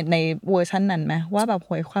ไปในเวอร์ชันนั้นไหมว่าแบบโห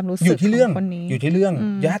ยความรู้สึกอยู่ที่เรื่องอยู่ที่เรื่อง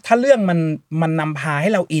ถ้าเรื่องมันนำพาให้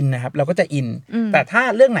เราอินนะครับเราก็จะอินแต่ถ้า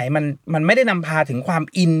เรื่องไหนมันไม่ได้นำพาถึงความ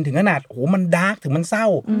อินถึงขนาดโหมันดาร์กถึงมันเศร้า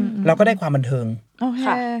เราก็ได้ความบันเทิง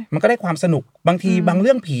มันก็ได้ความสนุกบางทีบางเ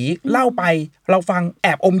รื่องผีเล่าไปเราฟังแอ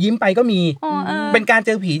บอมยิ้มไปก็มีเป็นการเจ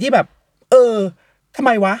อผีที่แบบทำไ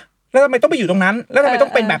มวะแล้วทำไมต้องไปอยู่ตรงนั้นแล้วทำไมต้อ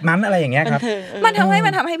งเป็นแบบนั้นอะไรอย่างเงี้ยครับมันทำใ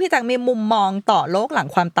ห้พี่แจ็คมีมุมมองต่อโลกหลัง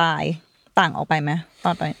ความตายต่างออกไปไหม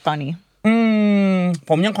ตอนนี้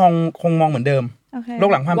ผมยังคงมองเหมือนเดิมโล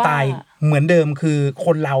กหลังความตายเหมือนเดิมคือค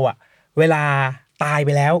นเราอ่ะเวลาตายไป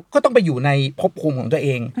แล้วก็ต้องไปอยู่ในภพภูมิของตัวเอ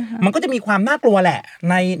งมันก็จะมีความน่ากลัวแหละ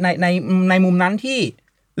ในมุมนั้นที่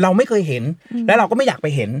เราไม่เคยเห็นและเราก็ไม่อยากไป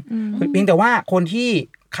เห็นเพียงแต่ว่าคนที่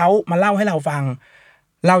เขามาเล่าให้เราฟัง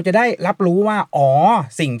เราจะได้รับรู้ว่า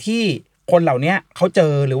สิ่งที่คนเหล่านี้เขาเจ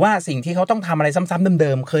อหรือว่าสิ่งที่เขาต้องทำอะไรซ้ำๆเดิ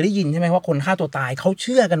มๆเคยได้ยินใช่ไหมว่าคนฆ่าตัวตายเขาเ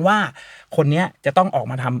ชื่อกันว่าคนนี้จะต้องออก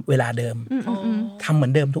มาทำเวลาเดิมทำเหมือ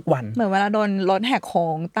นเดิมทุกวันเหมือนเวลาโดนรถแหกโค้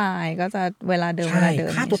งตายก็จะเวลาเดิม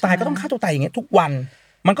ฆ่าตัวตายก็ต้องฆ่าตัวตายอย่างเงี้ยทุกวัน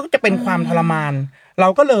มันก็จะเป็นความทรมานเรา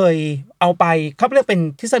ก็เลยเอาไปเขาเรียกเป็น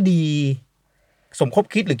ทฤษฎีสมคบ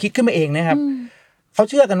คิดหรือคิดขึ้นมาเองนะครับเขา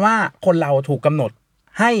เชื่อกันว่าคนเราถูกกำหนด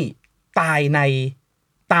ให้ตายใน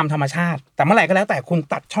ตามธรรมชาติแต่เมื่อไหร่ก็แล้วแต่คุณ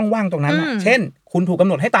ตัดช่องว่างตรงนั้นเช่นคุณถูกกำ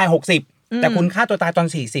หนดให้ตาย60แต่คุณฆ่าตัวตายตอน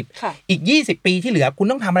40อีก20ปีที่เหลือคุณ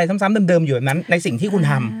ต้องทำอะไรซ้ำๆเดิมๆอยู่แบบนั้นในสิ่งที่คุณ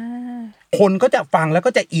ทำคนก็จะฟังแล้ว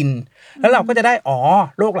ก็จะอินแล้วเราก็จะได้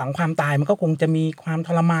โลกหลังความตายมันก็คงจะมีความท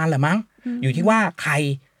รมานแหละมั้งอยู่ที่ว่าใคร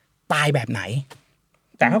ตายแบบไหน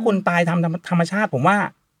แต่ถ้าคุณตายทำธรรมชาติผมว่า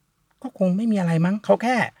ก็คงไม่มีอะไรมั้งเขาแ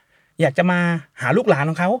ค่อยากจะมาหาลูกหลาน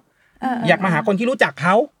ของเขาอยากมาหาคนที่รู้จักเข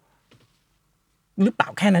าหรือเปล่า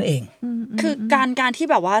แค่นั้นเองคือการที่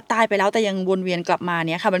แบบว่าตายไปแล้วแต่ยังวนเวียนกลับมาเ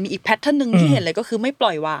นี่ยค่ะมันมีอีกแพทเทิร์นนึงที่เห็นเลยก็คือไม่ปล่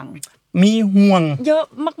อยวางมีห่วงเยอะ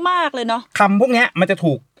มากๆเลยเนาะคำพวกนี้มันจะ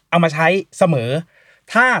ถูกเอามาใช้เสมอ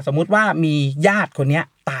ถ้าสมมุติว่ามีญาติคนนี้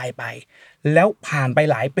ตายไปแล้วผ่านไป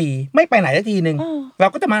หลายปีไม่ไปไหนสักทีนึงเรา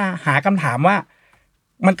ก็จะมาหาคำถามว่า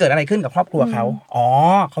มันเกิดอะไรขึ้นกับครอบครัวเขา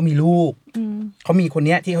เขามีลูกเขามีคน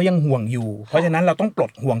นี้ที่เขายังห่วงอยู่เพราะฉะนั้นเราต้องปล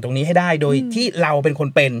ดห่วงตรงนี้ให้ได้โดยที่เราเป็นคน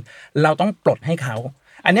เป็นเราต้องปลดให้เขา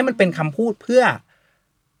อันนี้มันเป็นคำพูดเพื่อ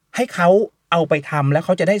ให้เขาเอาไปทำแล้วเข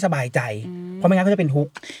าจะได้สบายใจเพราะไม่งั้นเขาจะเป็นทุก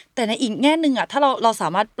ข์แต่ในอีกแง่นึงอ่ะถ้าเราสา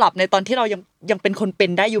มารถปรับในตอนที่เรายังเป็นคนเป็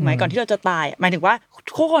นได้อยู่ไหมก่อนที่เราจะตายหมายถึงว่า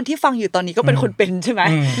ทุกคนที่ฟังอยู่ตอนนี้ก็เป็นคนเป็นใช่ไหม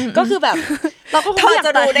ก็คือแบบเราก็คงจ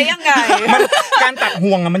ะรู้ได้ยังไงมันการตัด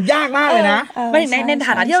ห่วงอ่ะมันยากมากเลยนะในฐ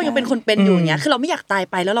านะที่เรายังเป็นคนเป็นอยู่อย่างเงี้ยคือเราไม่อยากตาย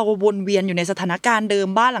ไปแล้วเราวนเวียนอยู่ในสถานการณ์เดิม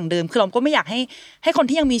บ้านหลังเดิมคือเราก็ไม่อยากให้คน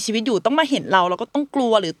ที่ยังมีชีวิตอยู่ต้องมาเห็นเราก็ต้องกลั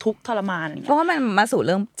วหรือทุกข์ทรมานเพราะว่ามันมาสู่เ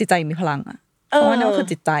รื่องจิตใจมีพลังอ่ะเพราะว่านั่นก็คือ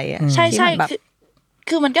จิตใจอ่ะใช่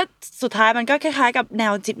คือมันก็สุดท้ายมันก็คล้ายๆกับแน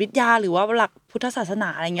วจิตวิทยาหรือว่าหลักพุทธศาสนา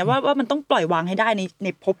อะไรเงี้ยว่ามันต้องปล่อยวางให้ได้ใน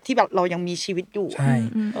ภพที่แบบเรายังมีชีวิตอยู่ใช่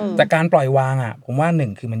แต่การปล่อยวางอ่ะผมว่า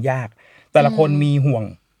1คือมันยากแต่ละคนมีห่วง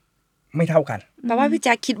ไม่เท่ากันแปลว่าพี่แ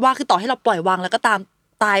จ๊คคิดว่าคือต่อให้เราปล่อยวางแล้วก็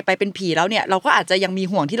ตายไปเป็นผีแล้วเนี่ยเราก็อาจจะยังมี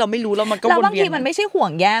ห่วงที่เราไม่รู้แล้วมันก็วนเวียนแล้วบางทีมันไม่ใช่ห่ว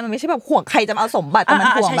งแย่มันไม่ใช่แบบห่วงใครจะมาเอาสมบัติแต่มัน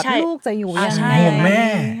ห่วงแบบลูกจะอยู่ยังไงห่วงแม่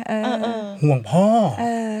ห่วงพ่อ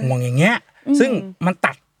ห่วงอย่างเงี้ยซึ่งมัน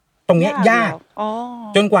ตัดตรงเนี้ยยาก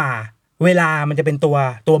จนกว่าเวลามันจะเป็น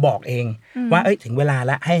ตัวบอกเองว่าถึงเวลาแ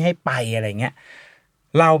ล้วให้ไปอะไรเงี้ย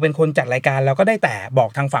เราเป็นคนจัดรายการเราก็ได้แต่บอก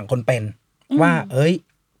ทางฝั่งคนเป็นว่า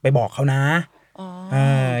ไปบอกเขานะ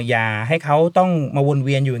อย่าให้เขาต้องมาวนเ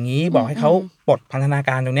วียนอยู่อย่างนี้บอกให้เขาปลดพันธนาก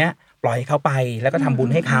ารตรงเนี้ย ปล่อยเขาไปแล้วก็ทำบุญ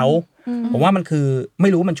ให้เขาผมว่ามันคือไม่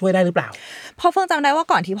รู้มันช่วยได้หรือเปล่าพ่อเฟิงจำได้ว่า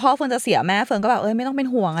ก่อนที่พ่อเฟิงจะเสียแม่เฟิงก็แบบไม่ต้องเป็น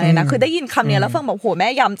ห่วงอะไรนะคือได้ยินคำนี้แล้วเฟิงบอกโหแม่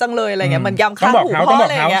ย้ำจังเลยอะไรเงี้ยมันย้ำข้างหูพ่ออะ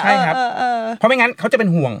ไรเงี้ยใช่ครับเพราะไม่งั้นเขาจะเป็น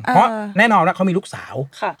ห่วงเพราะแน่นอนแล้วเขามีลูกสาว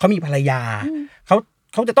เขามีภรรยา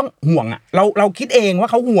เขาจะต้องห่วงอ่ะเราคิดเองว่า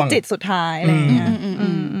เขาห่วงจิตสุดท้ายอะไรเงี้ย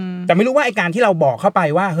แต่ไม่รู้ว่าไอ้การที่เราบอกเข้าไป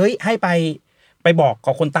ว่าเฮ้ยให้ไปบอก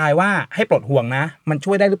กับคนตายว่าให้ปลดห่วงนะมัน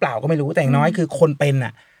ช่วยได้หรือเปล่าก็ไม่รู้แต่อย่างน้อยคือคนเป็นอ่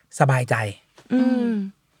ะสบายใจ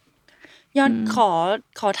ย้อน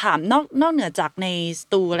ขอถามนอกเหนือจากในส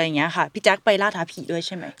ตูอะไรอย่างเงี้ยค่ะพี่แจ็คไปล่าท้าผีด้วยใ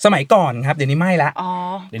ช่ไหมสมัยก่อนครับเดี๋ยวนี้ไม่ละอ๋อ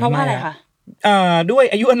เพราะว่าอะไรคะด้วย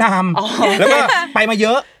อายุอานามแล้วก็ไปมาเย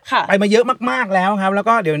อะไปมาเยอะมากๆแล้วครับแล้ว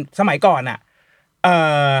ก็เดี๋ยวสมัยก่อนอ่ะ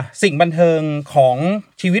สิ่งบันเทิงของ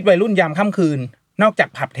ชีวิตวัยรุ่นยามค่ำคืนนอกจาก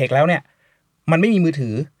ผับเทคแล้วเนี่ยมันไม่มีมือถื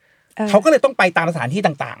อเขาก็เลยต้องไปตามสถานที่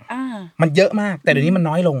ต่างๆมันเยอะมากแต่เดี๋ยวนี้มัน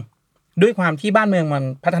น้อยลงด้วยความที่บ้านเมืองมัน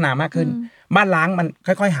พัฒนามากขึ้นบ้านล้างมัน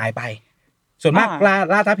ค่อยๆหายไปส่วนมาก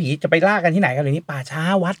ล่าท้าผีจะไปล่ากันที่ไหนกันเดี๋ยวนี้ป่าช้า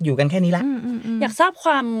วัดอยู่กันแค่นี้ละอยากทราบค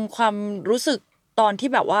วามรู้สึกตอนที่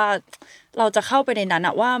แบบว่าเราจะเข้าไปในนั้นอ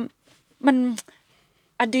ะว่ามัน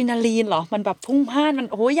อะดรีนาลีนเหรอมันแบบพุ่งพล่านมัน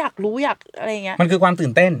โอ้ยอยากรู้อยากอะไรเงี้ยมันคือความตื่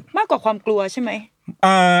นเต้นมากกว่าความกลัวใช่ไหม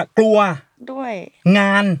กลัวด้วยง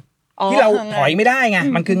านที่เราถอยไม่ได้ไง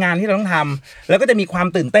มันคืองานที่เราต้องทำแล้วก็จะมีความ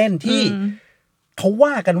ตื่นเต้นที่เขา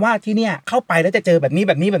ว่ากันว่าที่เนี่ยเข้าไปแล้วจะเจอแบบนี้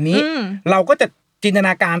เราก็จะจินตน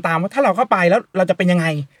าการตามว่าถ้าเราเข้าไปแล้วเราจะเป็นยังไง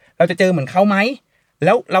เราจะเจอเหมือนเขาไหมแ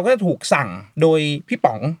ล้วเราก็จะถูกสั่งโดยพี่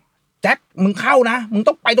ป๋องแจ็คมึงเข้านะมึง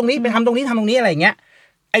ต้องไปตรงนี้ไปทำตรงนี้อะไรอย่างเงี้ย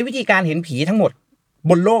ไอ้วิธีการเห็นผีทั้งหมด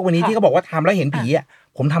บนโลกวันนี้ที่เขาบอกว่าทำแล้วเห็นผีอ่ะ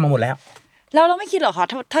ผมทำมาหมดแล้วเราไม่คิดหรอคะ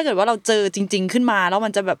ถ้าเกิดว่าเราเจอจริงๆขึ้นมาแล้วมั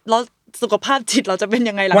นจะแบบเราสุขภาพจิตเราจะเป็น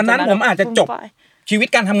ยังไงหลังจากนั้นวันนั้นผมอาจจะจบชีวิต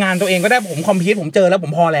การทำงานตัวเองก็ได้ผมคอมพลีทผมเจอแล้วผ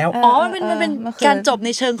มพอแล้วมันเป็นการจบใน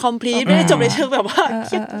เชิงคอมพลีทไม่ได้จบในเชิงแบบว่า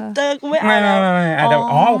เจอกูไม่เอาแล้วอาจจะ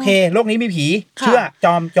โอเคโลกนี้มีผีเชื่อจ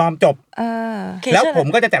อมจบแล้วผม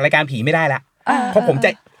ก็จะจัดรายการผีไม่ได้ละเพราะผมจะ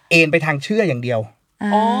เอนไปทางเชื่ออย่างเดียว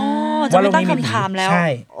จะไม่ตั้งคำถามแล้ว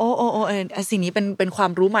โอ้สิ่งนี้เป็นควา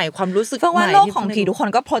มรู้ใหม่ความรู้สึกใหม่ว่าโลกของผีทุกคน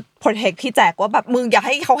ก็โปรเทคพี่แจ็คว่าแบบมึงอย่าใ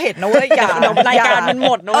ห้เขาเห็นนะเว้ยอย่ารายการมันห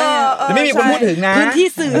มดนะเว้ยจะไม่มีคนพูดถึงนะพื้นที่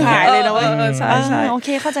สื่อหายเลยนะเว้ยใช่โอเค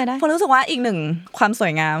เข้าใจได้เฟิงรู้สึกว่าอีกหนึ่งความสว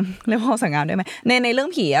ยงามเรียกว่าสวยงามได้ไหมในเรื่อง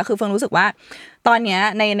ผีอะคือเฟิงรู้สึกว่าตอนนี้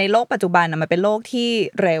ในโลกปัจจุบันมันเป็นโลกที่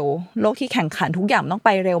เร็วโลกที่แข่งขันทุกอย่างต้องไป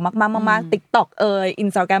เร็วมากๆ TikTok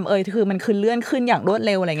Instagram คือมันคือเลื่อนขึ้นอย่างรวดเ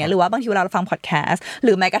ร็วอะไรเงี้ยหรือว่าบางทีเวลาเราฟังพอดแคสต์ห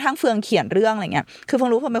รือแม้กระทั่งเฟืองเขียนเรื่องอะไรเงี้ยคือเฟิ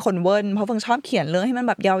งรู้เฟิงเป็นคนเวิร์นเพราะเฟิงชอบเขียนเรื่องให้มัน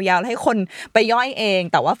แบบยาวๆให้คนไปย่อยเอง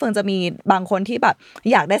แต่ว่าเฟิงจะมีบางคนที่แบบ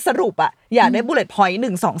อยากได้สรุปอะอยากได้ bullet point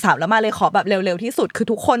 1 2 3แล้วมาเลยขอแบบเร็วๆที่สุดคือ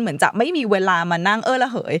ทุกคนเหมือนจะไม่มีเวลามานั่งละ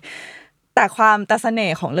เหยแต่เสน่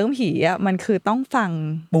ห์ของเรื่องผีอ่ะมันคือต้องฟัง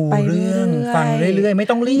ไปเรื่องฟังเรื่อยๆไม่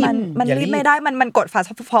ต้องรีบมันรีบไม่ได้มันกด fast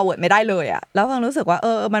forward ไม่ได้เลยอ่ะแล้วฟังรู้สึกว่า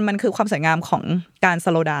มันคือความสวยงามของการ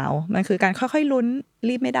slow down มันคือการค่อยๆลุ้น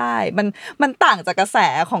รีบไม่ได้มันต่างจากกระแส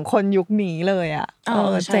ของคนยุคนี้เลยอ่ะ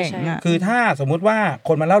เจ๋งอ่ะคือถ้าสมมุติว่าค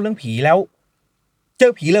นมาเล่าเรื่องผีแล้วเจ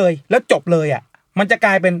อผีเลยแล้วจบเลยอ่ะมันจะก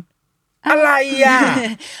ลายเป็นอะไรอ่ะ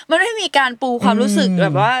มันไม่มีการปูความรู้สึกแบ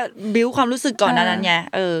บว่าบิ้วความรู้สึกก่อนนั้นไง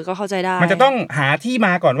ก็เข้าใจได้มันจะต้องหาที่ม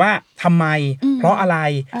าก่อนว่าทำไมเพราะอะไร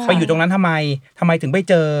ไปอยู่ตรงนั้นทำไมถึงไป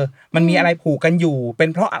เจอมันมีอะไรผูกกันอยู่เป็น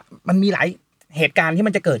เพราะมันมีหลายเหตุการณ์ที่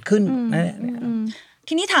มันจะเกิดขึ้น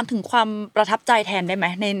ทีนี้ถามถึงความประทับใจแทนได้ไหม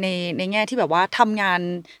ในแง่ที่แบบว่าทำงาน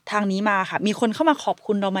ทางนี้มาค่ะมีคนเข้ามาขอบ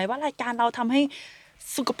คุณเราไหมว่ารายการเราทำให้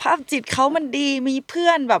สุขภาพจิตเขามันดีมีเพื่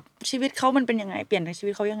อนแบบชีวิตเขามันเป็นยังไงเปลี่ยนชีวิ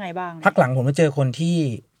ตเขายังไงบ้างพักหลังผมไปเจอคนที่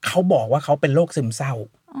เขาบอกว่าเขาเป็นโรคซึมเศร้า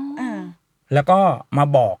แล้วก็มา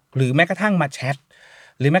บอกหรือแม้กระทั่งมาแชท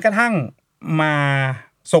หรือแม้กระทั่งมา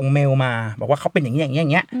ส่งเมลมาบอกว่าเขาเป็นอย่างนี้อย่า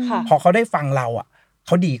งเงี้ยพอเขาได้ฟังเราอ่ะเข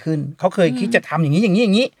าดีขึ้นเขาเคยคิดจะทำอย่าง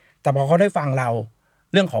นี้แต่พอเขาได้ฟังเรา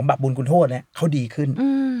เรื่องของบาปบุญคุณโทษเนี่ยเขาดีขึ้น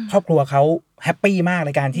ครอบครัวเขาแฮปปี้มากใ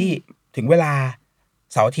นการที่ถึงเวลา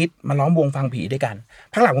เสาร์อาทิตย์มาล้อมวงฟังผีด้วยกัน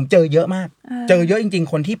พักหลังผมเจอเยอะมากเจอเยอะจริง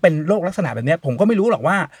ๆคนที่เป็นโรคลักษณะแบบนี้ผมก็ไม่รู้หรอก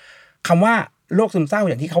ว่าคำว่าโรคซึมเศร้า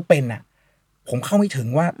อย่างที่เขาเป็นน่ะผมเข้าไม่ถึง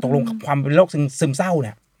ว่าตกลงความเป็นโรคซึมเศร้าเ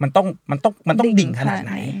นี่ยมันต้องดิ่งขนาดไ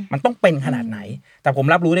หนมันต้องเป็นขนาดไหนแต่ผม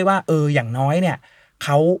รับรู้ได้ว่าอย่างน้อยเนี่ยเข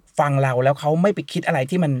าฟังเราแล้วเขาไม่ไปคิดอะไร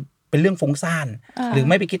ที่มันเป็นเรื่องฟุ้งซ่านหรือ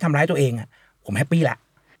ไม่ไปคิดทำร้ายตัวเองอ่ะผมแฮปปี้ละ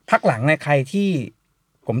พักหลังเนี่ยใครที่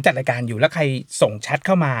ผมจัดรายการอยู่แล้วใครส่งแชทเ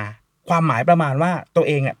ข้ามาความหมายประมาณว่าตัวเ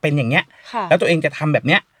องอ่ะเป็นอย่างเงี้ยแล้วตัวเองจะทำแบบเ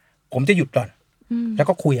นี้ยผมจะหยุดก่อนแล้ว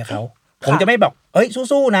ก็คุยกับเขาผมจะไม่บอก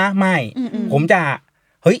สู้ๆนะไม่ผมจะ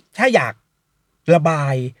ถ้าอยากระบา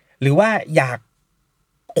ยหรือว่าอยาก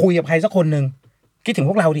คุยกับใครสักคนนึงคิดถึง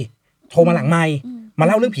พวกเราดิโทรมาหลังไมค์มาเ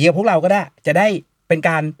ล่าเรื่องผีกับพวกเราก็ได้จะได้ เป็น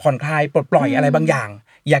การผ่อนคลายปลดปล่อยอะไรบางอย่าง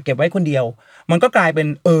อย่าเก็บไว้คนเดียวมันก็กลายเป็น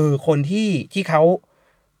คนที่เขา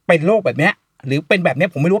เป็นโรคแบบเนี้ยหรือเป็นแบบเนี้ย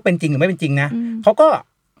ผมไม่รู้ว่าเป็นจริงหรือไม่เป็นจริงนะเขา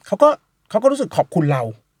ก็รู้สึกขอบคุณเรา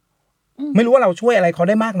ไม่รู้ว่าเราช่วยอะไรเขา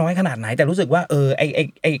ได้มากน้อยขนาดไหนแต่รู้สึกว่า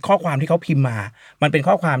ไอข้อความที่เขาพิมพ์มามันเป็น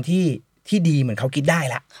ข้อความที่ดีเหมือนเขาคิดได้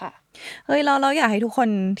ละเฮ้ยเราอยากให้ทุกคน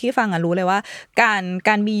ที่ฟังรู้เลยว่าก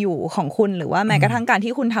ารมีอยู่ของคุณหรือว่าแม้กระทั่งการ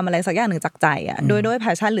ที่คุณทำอะไรสักอย่างหนึ่งจากใจอ่ะด้วยแพ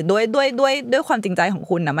ชชั่นหรือด้วยความจริงใจของ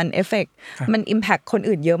คุณน่ะมันเอฟเฟคมันอิมแพคคน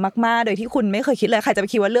อื่นเยอะมากๆโดยที่คุณไม่เคยคิดเลยใครจะไป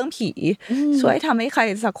คิดว่าเรื่องผีช่วยทำให้ใคร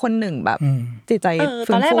สักคนหนึ่งแบบจิตใจ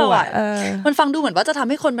ฟื้นฟูอ่ะมันฟังดูเหมือนว่าจะทำ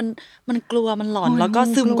ให้คนมันกลัวมันหลอนแล้วก็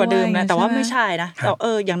ซึมกว่าเดิมนะแต่ว่าไม่ใช่นะแต่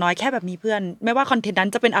อย่างน้อยแค่แบบมีเพื่อนไม่ว่าคอนเทนต์นั้น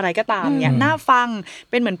จะเป็นอะไรก็ตามเนี่ยน่าฟัง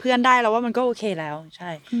เป็นเหมือนเพื่อนได้แล้วว่ามันก็โอเคแล้วใ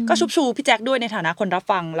ช่ก็ชุบชูพี่แจ็คด้วยในฐานะคนรับ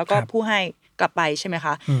ฟังแล้วก็ผู้ให้กลับไปใช่ไหมค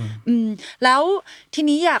ะแล้วที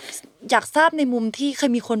นี้อยากทราบในมุมที่เคย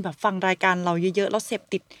มีคนแบบฟังรายการเราเยอะๆแล้วเสพ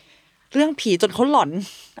ติดเรื่องผีจนเขาหลอน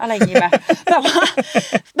อะไรอย่างงี้ไหมแบบว่า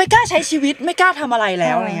ไม่กล้าใช้ชีวิตไม่กล้าทำอะไรแ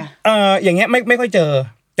ล้วอะไรเงี้ยอย่างเงี้ยไม่ค่อยเจอ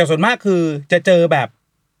แต่ส่วนมากคือจะเจอแบบ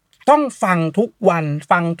ต้องฟังทุกวัน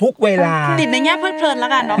ฟังทุกเวลาติดในแง่เพลิดเพลินแล้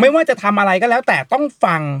วกันเนาะไม่ว่าจะทำอะไรก็แล้วแต่ต้อง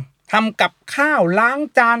ฟังทำกับข้าวล้าง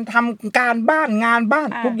จานทำการบ้านงานบ้าน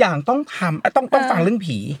ทุกอย่างต้องทำต้องฟังเรื่อง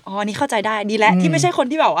ผีอันนี้เข้าใจได้ดีแล้วที่ไม่ใช่คน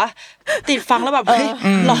ที่แบบว่าติดฟังแล้วแบบเฮ้ย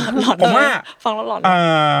หลอนผมว่าฟังแล้วหลอน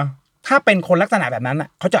ถ้าเป็นคนลักษณะแบบนั้นอ่ะ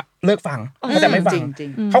เขาจะเลิกฟังเขาจะไม่ฟัง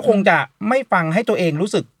เขาคงจะไม่ฟังให้ตัวเองรู้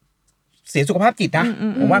สึกเสียสุขภาพจิตนะ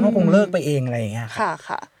ผมว่าเขาคงเลิกไปเองอะไรอย่างเงี้ย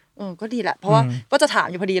ค่ะก็ดีแหละเพราะว่าก็จะถาม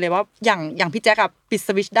อยู่พอดีเลยว่าอย่างพี่แจ๊คอะปิดส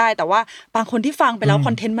วิตช์ได้แต่ว่าบางคนที่ฟังไปแล้วค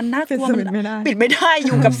อนเทนต์มันน่ากลัวมันปิดไม่ได้อ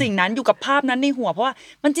ยู่กับสิ่งนั้นอยู่กับภาพนั้นในหัวเพราะว่า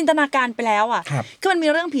มันจินตนาการไปแล้วอ่ะคือมันมี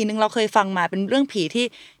เรื่องผีนึงเราเคยฟังมาเป็นเรื่องผี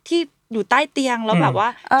ที่อยู่ใต้เตียงแล้วแบบว่า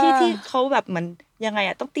ที่เขาแบบเหมือนยังไง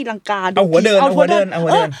อ่ะต้องตีลังกาเอาหัวเดิน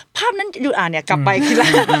ภาพนั้นอยู่เนี่ยกลับไปคือ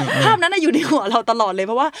ภาพนั้นอยู่ในหัวเราตลอดเลยเ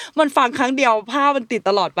พราะว่ามันฟังครั้งเดียวภาพมันติด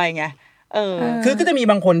ตลอดไปไงคือก็จะมี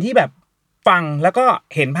บางคนที่แบบฟังแล้วก็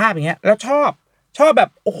เห็นภาพอย่างเงี้ยแล้วชอบแบบ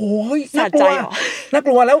โอ้โหน่าก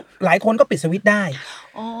ลัวแล้วหลายคนก็ปิดสวิตช์ได้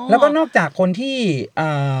แล้วก็นอกจากคนที่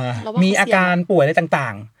มีอาการป่วยอะไรต่า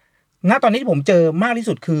งๆณตอนนี้ที่ผมเจอมากที่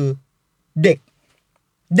สุดคือเ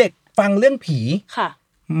ด็กฟังเรื่องผี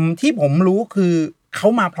ที่ผมรู้คือเขา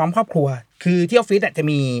มาพร้อมครอบครัวคือที่ออฟฟิศจะ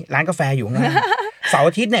มีร้านกาแฟอยู่นะเสาร์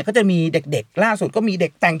อาทิตย์เนี่ยก็จะมีเด็กๆล่าสุดก็มีเด็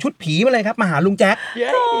กแต่งชุดผีมาเลยครับมาหาลุงแจ็ค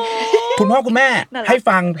คุณพ่อคุณแม่ให้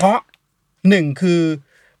ฟังเพราะหนึ่งคือ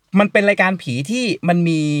มันเป็นรายการผีที่มัน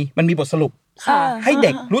มีบทสรุปให้เ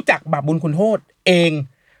ด็กรู้จักบาปบุญคุณโทษเอง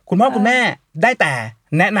คุณพ่อคุณแม่ได้แต่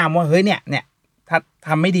แนะนำว่าเฮ้ยเนี่ยถ้าท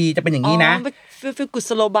ำไม่ดีจะเป็นอย่างนี้นะฟีลกุศ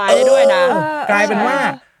โลบายได้ด้วยนะกลายเป็นว่า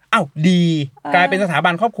ดีกลายเป็นสถาบั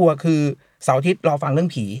นครอบครัวคือเสาร์อาทิตย์รอฟังเรื่อง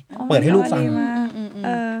ผีเปิดให้ลูกฟัง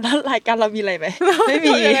แล้วรายการเรามีอะไรไหมไม่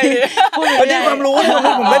มีก็ได้ความรู้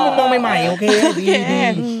ผมได้มุมมองใหม่ๆโอเคดี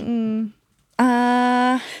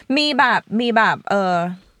มีแบบ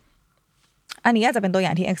อันนี้อาจจะเป็นตัวอย่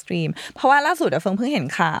างที่เอ็กซ์ตรีมเพราะว่าล่าสุดเฟิงเพิ่งเห็น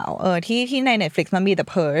ข่าวที่ใน Netflix มันมี The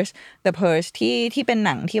Purge ที่เป็นห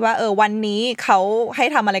นังที่ว่าวันนี้เขาให้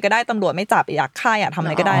ทำอะไรก็ได้ตำรวจไม่จับอยากฆ่าอยากทำอะ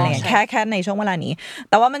ไรก็ได้อะไรเงี้ยแค่ในช่วงเวลานี้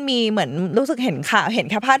แต่ว่ามันมีเหมือนรู้สึกเห็นข่าวเห็น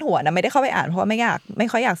แค่พาดหัวนะไม่ได้เข้าไปอ่านเพราะว่าไม่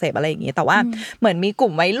ค่อยอยากเสพอะไรอย่างงี้แต่ว่าเหมือนมีกลุ่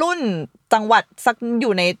มวัยรุ่นจังหวัดสักอ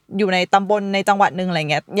ยู่ในตำบลในจังหวัดนึงอะไร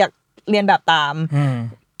เงี้ยอยากเรียนแบบตาม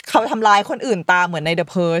เขาทำลายคนอื่นตามเหมือนใน The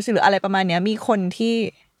Purge หรืออะไรประมาณนี้มีคนที่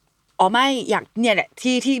ไม่อยากเนี่ยแหละ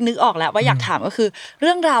ที่นึกออกแล้วว่าอยากถามก็คือเ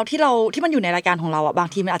รื่องราวที่มันอยู่ในรายการของเราอ่ะบาง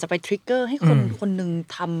ทีมันอาจจะไปทริกเกอร์ให้คนนึง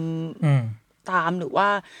ทำตามหรือว่า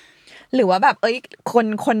แบบ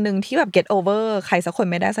คนนึงที่แบบ get over ใครสักคน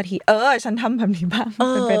ไม่ได้สักทีฉันทำแบบนี้บ้าง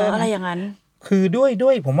เป็นไปได้อะไรอย่างนั้นคือด้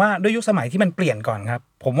วยผมว่าด้วยยุคสมัยที่มันเปลี่ยนก่อนครับ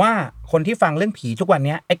ผมว่าคนที่ฟังเรื่องผีทุกวัน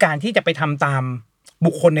นี้ไอ้การที่จะไปทำตาม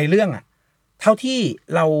บุคคลในเรื่องอ่ะเท่าที่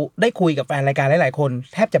เราได้คุยกับแฟนรายการหลายๆคน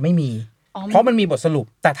แทบจะไม่มีเพราะมันมีบทสรุป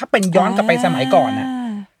แต่ถ้าเป็นย้อนกลับไปสมัยก่อนน่ะ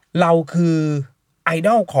เราคือไอด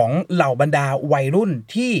อลของเหล่าบรรดาวัยรุ่น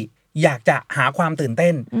ที่อยากจะหาความตื่นเ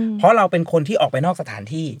ต้นเพราะเราเป็นคนที่ออกไปนอกสถาน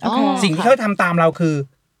ที่สิ่งที่เขาทำตามเราคือ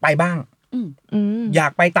ไปบ้างอยา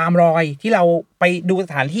กไปตามรอยที่เราไปดูส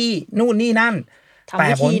ถานที่นู่นนี่นั่นแต่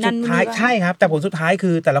ผลสุดท้ายใช่ครับแต่ผลสุดท้าย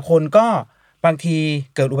คือแต่ละคนก็บางที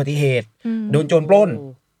เกิดอุบัติเหตุโดนโจรปล้น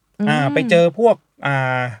ไปเจอพวก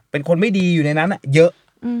เป็นคนไม่ดีอยู่ในนั้นเยอะ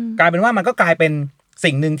กลายเป็นว่ามันก็กลายเป็น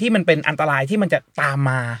สิ่งหนึ่งที่มันเป็นอันตรายที่มันจะตาม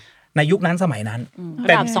มาในยุคนั้นสมัยนั้นแ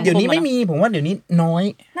ต่เดี๋ยวนี้ไม่มีผมว่าเดี๋ยวนี้น้อย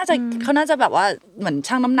เขาน่าจะแบบว่าเหมือน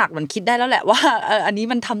ชั่งน้ำหนักมันคิดได้แล้วแหละว่าอันนี้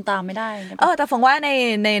มันทำตามไม่ได้แต่ฟังว่า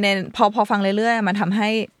ในพอฟังเรื่อยๆมันทำให้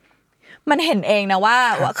มันเห็นเองนะว่า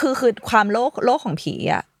คือความโลกของผี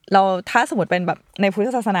อ่ะ เราถ้าสมมติเป็นแบบในพุทธ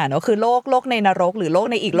ศาสนาเนอะคือโลกในนรกหรือโลก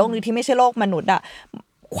ในอีกโลกนึงที่ไม่ใช่โลกมนุษย์อะ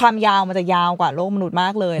ความยาวมันจะยาวกว่าโลกมนุษย์มา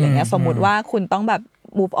กเลยอะไรเงี้ยสมมติว่าคุณต้องแบบ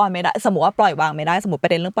move on ไม่ได้สมมติว่าปล่อยวางไม่ได้สมมติปร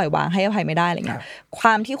ะเด็นเรื่องปล่อยวางให้อภัยไม่ได้อะไรเงี้ยคว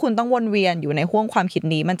ามที่คุณต้องวนเวียนอยู่ในห้วงความคิด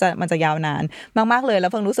นี้มันจะยาวนานมากๆเลยแล้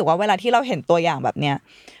วเพิ่งรู้สึกว่าเวลาที่เราเห็นตัวอย่างแบบเนี้ย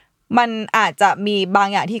มันอาจจะมีบาง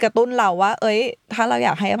อย่างที่กระตุ้นเราว่าเอ้ยถ้าเราอย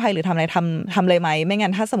ากให้อภัยหรือทำอะไรทำเลยไหมไม่งั้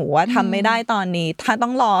นถ้าสมมติว่าทำไม่ได้ตอนนี้ถ้าต้อ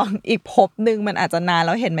งรออีกภพนึงมันอาจจะนานแ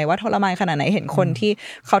ล้วเห็นไหมว่าทรมานขนาดไหนเห็นคนที่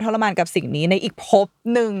เขาทรมานกับสิ่งนี้ในอีกภพ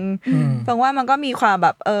นึงเพราะว่ามันก็มีความแบ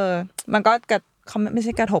บมันก็เขาไม่ใ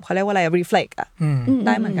ช่กระทบเขาเรียกว่าอะไร reflect อ่ะไ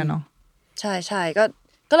ด้เหมือนกันเนาะใช่ๆ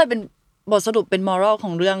ก็เลยเป็นบทสรุปเป็น moral ข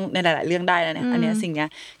องเรื่องในหลายๆเรื่องได้แล้วเนี่ยอันเนี้ยสิ่งเนี้ย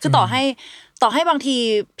คือต่อให้บางที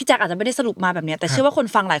พี่แจ็คอาจจะไม่ได้สรุปมาแบบเนี้ยแต่เชื่อว่าคน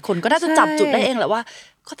ฟังหลายคนก็น่าจะจับจุดได้เองแหละว่า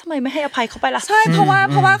ก็ทำไมไม่ให้อภัยเขาไปล่ะใช่เพราะ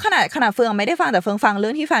ว่าขนาดเฟืองไม่ได้ฟังแต่เฟืองฟังเรื่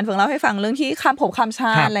องที่แฟนเฟืองเล่าให้ฟังเรื่องที่ข้ามภพข้ามช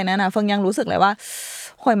าติอะไรนั่นน่ะเฟืองยังรู้สึกเลยว่า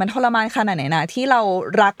โหยมันทรมานขนาดไหนนะที่เรา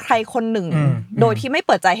รักใครคนหนึ่งโดยที่ไม่เ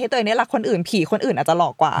ปิดใจให้ตัวเองได้รักคนอื่นผีคนอื่นอาจจะหลอ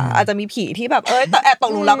กกว่าอาจจะมีผีที่แบบแต่แอบต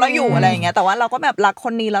กหลุมรักเราอยู่อะไรอย่างเงี้ยแต่ว่าเราก็แบบรักค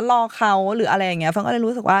นนี้แล้วรอเขาหรืออะไรอย่างเงี้ยเฟืองก็เลย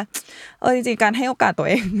รู้สึกว่าจริงๆการให้โอกาสตัว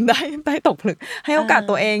เองได้ตกผลึกให้โอกาส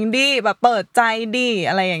ตัวเองดีแบบเปิดใจดี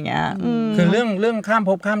อะไรอย่างเงี้ยคือเรื่องข้ามภ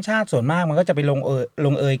พข้ามชาติส่วนมากมันก็จะไปลงเ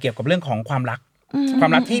อยเกี่ยวกับเรื่องของความรัก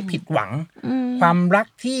ที่ผิดหวังความรัก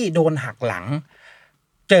ที่โดนหักหลัง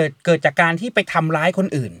เกิดจากการที่ไปทำร้ายคน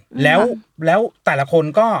อื่นแล้วแต่ละคน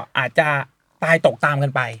ก็อาจจะตายตกตามกั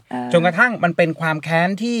นไปจนกระทั่งมันเป็นความแค้น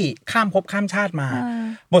ที่ข้ามภพข้ามชาติมา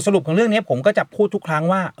บทสรุปของเรื่องนี้ผมก็จะพูดทุกครั้ง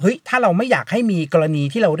ว่าเฮ้ยถ้าเราไม่อยากให้มีกรณี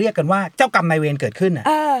ที่เราเรียกกันว่าเจ้ากรรมนายเวรเกิดขึ้นน่ะ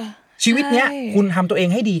ชีวิตเนี้ยคุณทำตัวเอง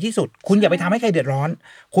ให้ดีที่สุดคุณอย่าไปทำให้ใครเดือดร้อน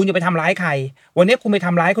คุณอย่าไปทำร้ายใครวันนี้คุณไปท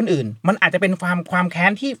ำร้ายคนอื่นมันอาจจะเป็นความแค้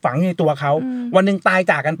นที่ฝังอยู่ในตัวเขาวันนึงตาย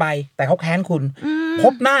จากกันไปแต่เขาแค้นคุณพ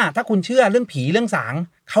บหน้าถ้าคุณเชื่อเรื่องผีเรื่องสาง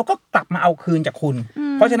เขาก็กลับมาเอาคืนจากคุณ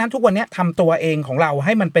เพราะฉะนั้นทุกวันนี้ทำตัวเองของเราใ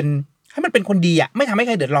ห้มันเป็นคนดีอ่ะไม่ทำให้ใ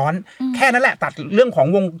ครเดือดร้อนแค่นั้นแหละตัดเรื่องของ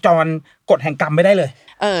วงจรกฎแห่งกรรมไม่ได้เลย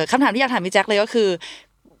คำถามที่อยากถามพี่แจ็คเลยก็คือ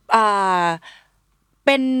เ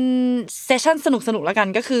ป็นเซสชั่นสนุกแล้วกัน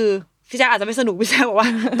ก็คือพี่แจ็คอาจจะไม่สนุกพี่แจ็คบอกว่า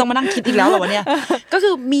ต้องมานั่งคิดอีกแล้วเหรอวะเนี่ยก็คื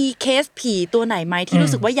อมีเคสผีตัวไหนไหมที่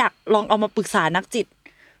รู้สึกว่าอยากลองเอามาปรึกษานักจิต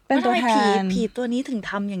เป็นตัวแทนผีตัวนี้ถึง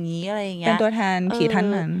ทำอย่างนี้อะไรอย่างเงี้ยเป็นตัวแทนผีท่าน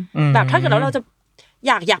นั้นแบบถ้าเกิดเราจะ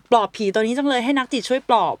อยากปลอบผีตัวนี้จังเลยให้นักจิตช่วย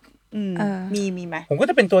ปลอบมีไหมผมก็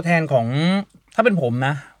จะเป็นตัวแทนของถ้าเป็นผมน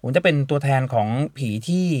ะผมจะเป็นตัวแทนของผี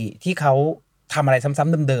ที่เขาทำอะไรซ้ำ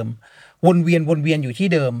ๆเดิมๆวนเวียนอยู่ที่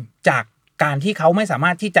เดิมจากการที่เขาไม่สาม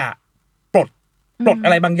ารถที่จะปลดอะ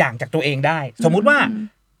ไรบางอย่างจากตัวเองได้สมมุติว่า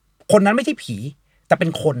คนนั้นไม่ใช่ผีแต่เป็น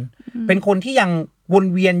คนที่ยังวน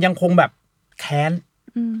เวียนยังคงแบบแค้น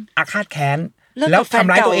อาฆาตแค้นแล้วท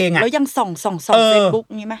ำร้ายตัวเองอ่ะแล้วยังส่อง Facebook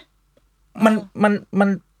งี้มั้ยมัน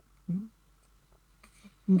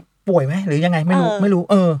ป่วยไหมหรือยังไงไม่รู้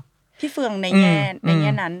พี่เฟืองในแ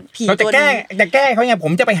ง่นั้นผีตัวนี้จะแก้เขาไงผ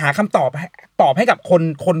มจะไปหาคำตอบให้กับ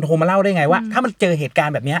คนโทรมาเล่าได้ไงว่าถ้ามันเจอเหตุการ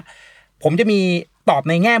ณ์แบบเนี้ยผมจะมีตอบ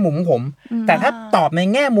ในแง่มุมของผมแต่ถ้าตอบใน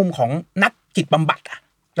แง่มุมของนักจิตบำบัดอ่ะ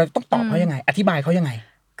เราต้องตอบเขายังไงอธิบายเขายังไง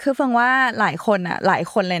คือฟังว่าหลายค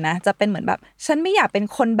นเลยนะจะเป็นเหมือนแบบฉันไม่อยากเป็น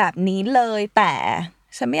คนแบบนี้เลยแต่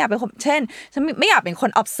ฉันไม่อยากเป็นคนเช่นฉันไม่อยากเป็นคน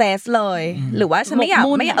obsess เลยหรือว่าฉันไม่อยากเ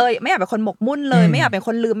ป็นคนหมกมุ่นเลยไม่อยากเป็นค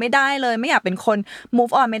นลืมไม่ได้เลยไม่อยากเป็นคน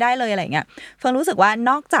move on ไม่ได้เลยอะไรเงี้ยเฟิงรู้สึกว่า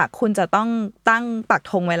นอกจากคุณจะต้องตั้งปัก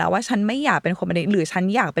ธงไว้แล้วว่าฉันไม่อยากเป็นคนแบบนี้หรือฉัน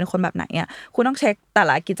อยากเป็นคนแบบไหนอ่ะคุณต้องเช็คแต่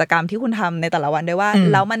ละกิจกรรมที่คุณทำในแต่ละวันด้วยว่า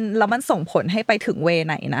แล้วมันส่งผลให้ไปถึงเว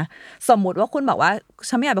ไหนนะสมมุติว่าคุณบอกว่า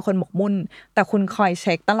ฉันไม่อยากเป็นคนหมกมุ่นแต่คุณคอยเ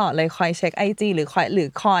ช็คตลอดเลยคอยเช็ค IG หรือค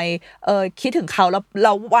อยคิดถึงเขาแ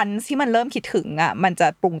ล้ววันที่มันเริ่มคิดถึงอ่ะมันจะ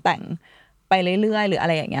ปรุงแต่งไปเรื่อยๆหรืออะ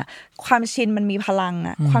ไรอย่างเงี้ยความชินมันมีพลัง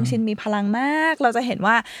อ่ะความชินมีพลังมากเราจะเห็น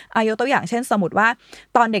ว่ายกตัวอย่างเช่นสมมติว่า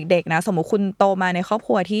ตอนเด็กๆนะสมมติคุณโตมาในครอบค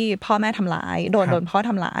รัวที่พ่อแม่ทำร้ายโดนพ่อ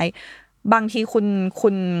ทำร้ายบางทีคุ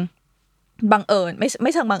ณบังเอิญไ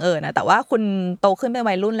ม่เชิงบังเอิญนะแต่ว่าคุณโตขึ้นเป็น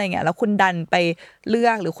วัยรุ่นอะไรเงี้ยแล้วคุณดันไปเลื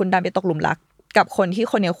อกหรือคุณดันไปตกหลุมรักกับคนที่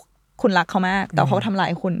คนเนี้ยคุณรักเขามากแต่เขาทำลาย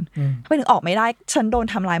คุณทำไมถึงออกไม่ได้ฉันโดน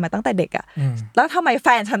ทำลายมาตั้งแต่เด็กอ่ะแล้วทำไมแฟ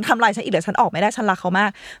นฉันทำลายฉันอีกเดี๋ยวฉันออกไม่ได้ฉันรักเขามาก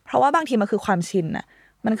เพราะว่าบางทีมันคือความชินอ่ะ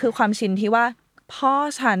มันคือความชินที่ว่าพ่อ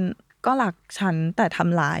ฉันก็รักฉันแต่ท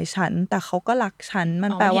ำลายฉันแต่เขาก็รักฉันมั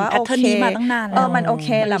นแปลว่าโอเคมันโอเค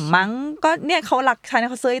แหละมั้งก็เนี่ยเขารักฉัน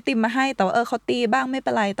เขาซื้อไอติมมาให้แต่ว่าเขาตีบ้างไม่เป็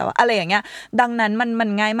นไรแต่ว่าอะไรอย่างเงี้ยดังนั้นมัน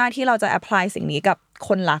ง่ายมากที่เราจะแอพพลายสิ่งนี้กับค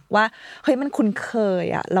นรักว่าเฮ้ยมันคุ้นเคย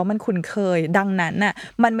อ่ะแล้วมันคุ้นเคยดังนั้นน่ะ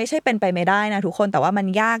มันไม่ใช่เป็นไปไม่ได้นะทุกคนแต่ว่ามัน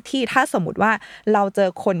ยากที่ถ้าสมมติว่าเราเจอ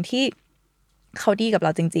คนที่ เขาดีกับเร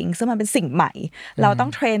าจริงๆซึ่งมันเป็นสิ่งใหม่เราต้อ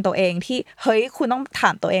งเทรนตัวเองที่เฮ้ยคุณต้องถ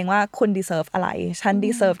ามตัวเองว่าคุณ deserve อะไรฉัน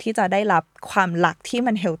deserve ที่จะได้รับความรักที่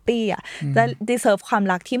มัน healthy อ่ะจะ deserve ความ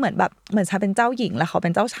รักที่เหมือนแบบเหมือนฉันเป็นเจ้าหญิงแล้วเขาเป็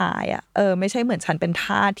นเจ้าชายอ่ะไม่ใช่เหมือนฉันเป็นท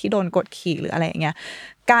าสที่โดนกดขี่หรืออะไรอย่างเงี้ย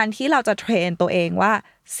การที่เราจะเทรนตัวเองว่า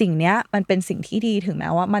สิ่งเนี้ยมันเป็นสิ่งที่ดีถึงแม้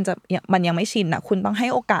ว่ามันยังไม่ชินอ่ะคุณต้องให้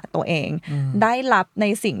โอกาสตัวเองได้รับใน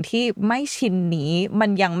สิ่งที่ไม่ชินนี้มั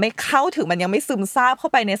นยังไม่เข้าถึงมันยังไม่ซึมซาบเข้า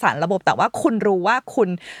ไปในสารระบบแต่ว่าคุณรู้ว่าคุณ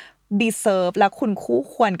deserve และคุณคู่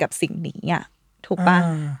ควรกับสิ่งนี้อ่ะถูกป่ะ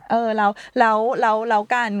แล้ว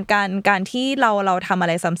การที่เราทำอะไ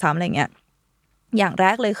รซ้ำๆอะไรเงี้ยอย่างแร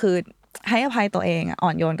กเลยคือให้อภัยตัวเองอ่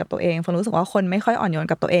อนโยนกับตัวเองผมรู้สึกว่าคนไม่ค่อยอ่อนโยน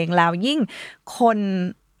กับตัวเองแล้วยิ่งคน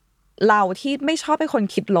เราที่ไม่ชอบให้คน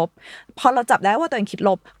คิดลบพอเราจับได้ว่าตัวเองคิดล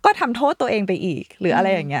บก็ทำโทษตัวเองไปอีกหรืออะไร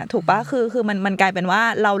อย่างเงี้ยถูกป่ะคือมันกลายเป็นว่า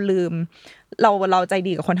เราลืมเราใจ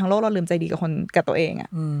ดีกับคนทั้งโลกเราลืมใจดีกับตัวเองอ่ะ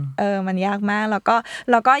มันยากมากแล้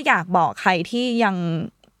วก็อยากบอกใครที่ยัง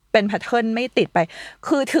เป็นแพทเทิร์นไม่ติดไป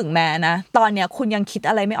คือถึงแม้นะตอนเนี้ยคุณยังคิด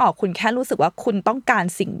อะไรไม่ออกคุณแค่รู้สึกว่าคุณต้องการ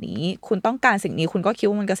สิ่งนี้คุณต้องการสิ่งนี้คุณก็คิด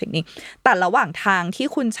ว่ามันกับสิ่งนี้แต่ระหว่างทางที่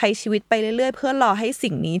คุณใช้ชีวิตไปเรื่อยๆเพื่อรอให้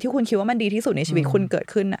สิ่งนี้ที่คุณคิดว่ามันดีที่สุดในชีวิตคุณเกิด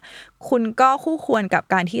ขึ้นน่ะคุณก็คู่ควรกับ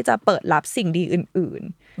การที่จะเปิดรับสิ่งดีอื่น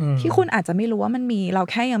ๆที่คุณอาจจะไม่รู้ว่ามันมีเรา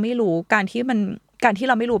แค่ยังไม่รู้การที่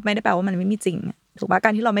เราไม่รู้ไม่ได้แปลว่ามันไม่มีจริงถูกป่ะกา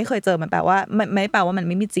รที่เราไม่เคยเจอมันแปลว่าไม่แปลว่ามัน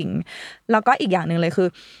ไม่มีจริงแล้วก็อีกอย่างนึงเลยคือ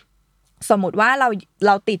สมมติว่าเ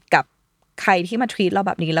ราติดกับใครที่มาทรีตเราแ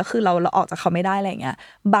บบนี้แล้วคือเราออกจากเขาไม่ได้อะไรเงี้ย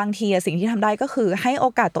บางทีสิ่งที่ทำได้ก็คือให้โอ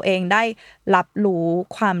กาสตัวเองได้รับรู้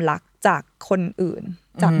ความรักจากคนอื่น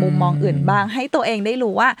จากมุมมองอื่นบ้างให้ตัวเองได้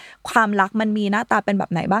รู้ว่าความรักมันมีหน้าตาเป็นแบ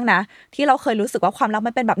บไหนบ้างนะที่เราเคยรู้สึกว่าความรัก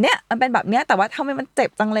มันเป็นแบบเนี้ยมันเป็นแบบเนี้ยแต่ว่าทำไมมันเจ็บ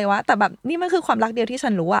จังเลยวะแต่แบบนี่มันคือความรักเดียวที่ฉั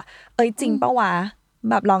นรู้อะจริงปะวะ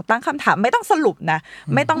แบบลองตั้งคำถามไม่ต้องสรุปนะ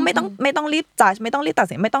ไม่ต้องรีบจัดไม่ต้องรีบตัด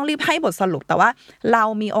สินไม่ต้องรีบให้บทสรุปแต่ว่าเรา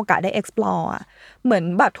มีโอกาสได้ explore อ่ะเหมือน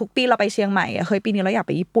แบบทุกปีเราไปเชียงใหม่อ่ะเฮ้ยปีนี้เราอยากไ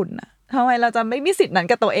ปญี่ปุ่นอ่ะทำไมเราจะไม่มีสิทธิ์นั้น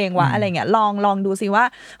กับตัวเองวะอะไรเงี้ยลองดูซิว่า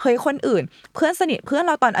เฮ้ยคนอื่นเพื่อนสนิทเพื่อนเ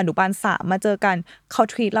ราตอนอนุบาล3มาเจอกันเขา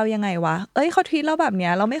ทรีตเรายังไงวะเขาทรีตเราแบบเนี้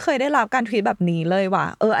ยเราไม่เคยได้รับการทรีตแบบนี้เลยว่ะ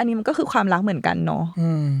อันนี้มันก็คือความรักเหมือนกันเนาะ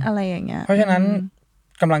อะไรอย่างเงี้ยเพราะฉะนั้น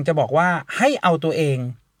กำลังจะบอกว่าให้เอาตัวเอง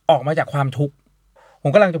ออกมาจากความทุกข์ผ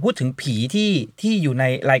มกำลังจะพูดถึงผีที่อยู่ใน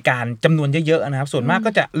รายการจำนวนเยอะๆนะครับส่วนมาก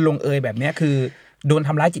ก็จะลงเอยแบบนี้คือโดนท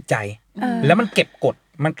ำร้ายจิตใจแล้วมันเก็บกด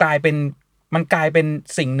มันกลายเป็น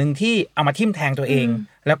สิ่งหนึ่งที่เอามาทิ่มแทงตัวเอง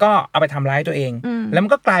แล้วก็เอาไปทำร้ายตัวเองแล้วมั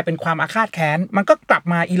นก็กลายเป็นความอาฆาตแค้นมันก็กลับ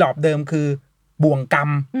มาอีหลอบเดิมคือบ่วงกรรม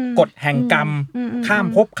กฎแห่งกรรมข้าม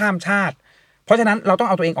ภพข้ามชาติเพราะฉะนั้นเราต้อง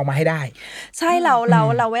เอาตัวเองออกมาให้ได้ใช่เรา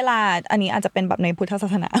เวลาอันนี้อาจจะเป็นแบบในพุทธศา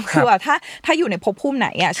สนาคือว่าถ้าอยู่ในภพภูมิไหน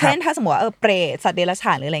อ่ะเช่นถ้าสมมติว่าเปรตสัตว์เดรัจฉ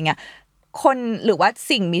านหรืออะไรเงี้ยคนหรือว่า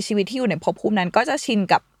สิ่งมีชีวิตที่อยู่ในภพภูมินั้นก็จะชิน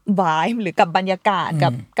กับvibe หรือกับบรรยากาศ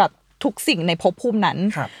กับทุกสิ่งในภพภูมินั้น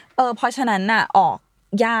เพราะฉะนั้นน่ะออก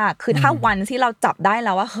ยากคือถ้าวันที่เราจับได้แ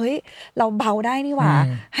ล้วว่าเฮ้ยเราเบาได้นี่หว่า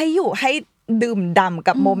ให้ดื่มด่ำ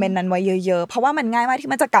กับโมเมนต์นั้นไว้เยอะๆเพราะว่ามันง่ายมากที่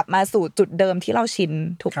มันจะกลับมาสู่จุดเดิมที่เราชิน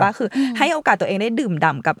ถูกป่ะคือให้โอกาสตัวเองได้ดื่ม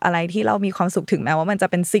ด่ำกับอะไรที่เรามีความสุขถึงแม้ว่ามันจะ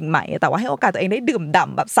เป็นสิ่งใหม่แต่ว่าให้โอกาสตัวเองได้ดื่มด่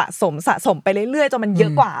ำแบบสะสมไปเรื่อยๆจนมันเยอ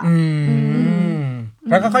ะกว่า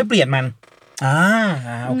แล้วก็ค่อยเปลี่ยนมัน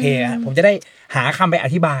โอเคผมจะได้หาคำไปอ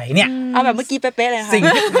ธิบายเนี่ยเอาแบบเมื่อกี้เป๊ะๆเลยค่ะสิ่ง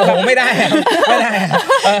ผมไม่ได้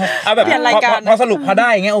เอาแบบพอสรุปพอได้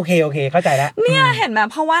อย่างเงี้ยโอเคเข้าใจแล้วเนี่ยเห็นไหม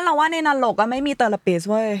เพราะว่าเราว่าในนรกก็ไม่มีเทอราปิสต์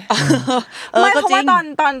เว้ยไม่เพราะว่าต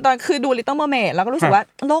อนคือดู Little Mermaid แล้วก็รู้สึกว่า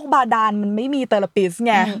โลกบาดาลมันไม่มีเทอราปิสต์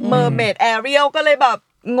ไง Mermaid Ariel ก็เลยแบบ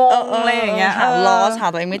งงอะไรอย่างเงี้ยหา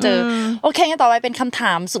ตัวเองไม่เจอโอเคงั้นต่อไปเป็นคำถ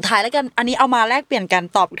ามสุดท้ายแล้วกันอันนี้เอามาแลกเปลี่ยนกัน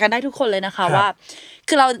ตอบกันได้ทุกคนเลยนะคะว่า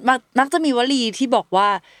คือเรามักจะมีวลีที่บอกว่า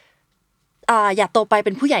อย่าโตไปเ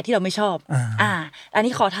ป็นผู้ใหญ่ที่เราไม่ชอบอัน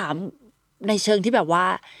นี้ขอถามในเชิงที่แบบว่า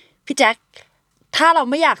พี่แจ็คถ้าเรา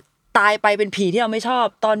ไม่อยากตายไปเป็นผีที่เราไม่ชอบ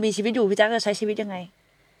ตอนมีชีวิตอยู่พี่แจ็คจะใช้ชีวิตยังไง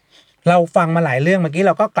เราฟังมาหลายเรื่องเมื่อกี้เ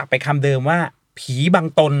ราก็กลับไปคำเดิมว่าผีบาง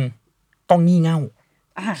ตนก็งี่เง่า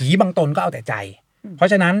ผีบางตนก็เอาแต่ใจเพรา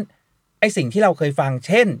ะฉะนั้นไอ้สิ่งที่เราเคยฟังเ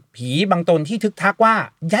ช่นผีบางตนที่ทึกทักว่า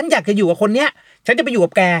ฉันอยากจะอยู่กับคนเนี้ยฉันจะไปอยู่กั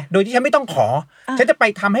บแกโดยที่ฉันไม่ต้องขอฉันจะไป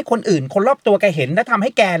ทำให้คนอื่นคนรอบตัวแกเห็นและทำใ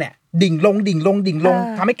ห้แกเนี่ยดิ่งลง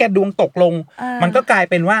ทำให้แกดวงตกลงมันก็กลาย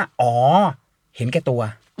เป็นว่าเห็นแก่ตัว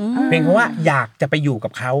เพียงเพราะว่าอยากจะไปอยู่กั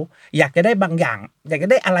บเขาอยากจะได้บางอย่างอยากจะ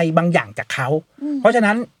ได้อะไรบางอย่างจากเขาเพราะฉะ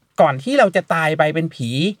นั้นก่อนที่เราจะตายไปเป็นผี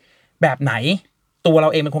แบบไหนตัวเรา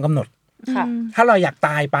เองเป็นคนกำหนดถ้าเราอยากต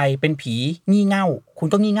ายไปเป็นผีงี่เง่าคุณ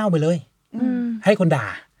ก็งี่เง่าไปเลยให้คนด่า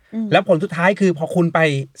แล้วผลสุดท้ายคือพอคุณไป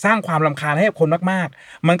สร้างความรำคาญให้กับคนมาก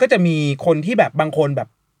ๆมันก็จะมีคนที่แบบบางคนแบบ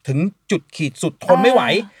ถึงจุดขีดสุดทนไม่ไหว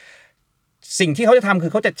สิ่งที่เขาจะทำคื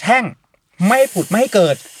อเขาจะแช่ง ไม่ผุดไม่ให้เกิ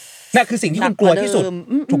ดนั่นคือสิ่งที่คุณกลัวที่สุด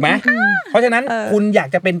ถูกไหมเพราะฉะนั้นคุณอยาก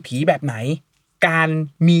จะเป็นผีแบบไหนการ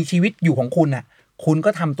มีชีวิตอยู่ของคุณน่ะคุณก็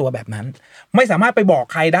ทำตัวแบบนั้นไม่สามารถไปบอก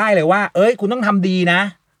ใครได้เลยว่าเอ้ยคุณต้องทำดีนะ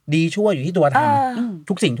ดีชั่วอยู่ที่ตัวทำ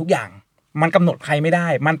ทุกสิ่งทุกอย่างมันกำหนดใครไม่ได้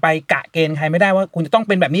มันไปกะเกณฑ์ใครไม่ได้ว่าคุณจะต้องเ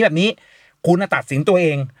ป็นแบบนี้แบบนี้คุณตัดสินตัวเอ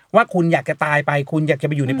งว่าคุณอยากจะตายไปคุณอยากจะไ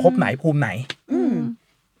ปอยู่ในภพไหนภูมิไหน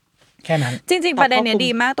แค่นั้นจริงๆประเด็นเนี้ยดี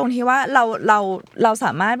มากตรงที่ว่าเราส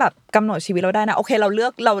ามารถแบบกำหนดชีวิตเราได้นะโอเคเราเลือ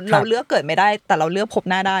กเกิดไม่ได้แต่เราเลือกพบ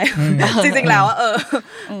หน้าได้จริงๆแล้ว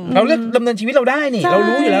เราเลือกดำเนินชีวิตเราได้นี่เรา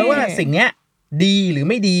รู้อยู่แล้วว่าสิ่งเนี้ยดีหรือ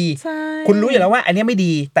ไม่ดีคุณรู้อยู่แล้วว่าอันนี้ไม่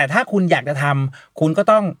ดีแต่ถ้าคุณอยากจะทำคุณก็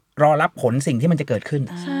ต้องรอรับผลสิ่งที่มันจะเกิดขึ้น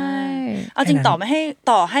ใช่เอาจริงต่อ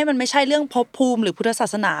ให้มันไม่ใช่เรื่องภพภูมิหรือพุทธศา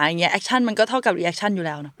สนาอย่างเงี้ยแอคชั่นมันก็เท่ากับรีแอคชั่นอยู่แ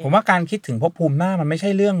ล้วนะผมว่าการคิดถึงภพภูมิหน้ามันไม่ใช่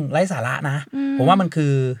เรื่องไร้สาระนะผมว่ามันคื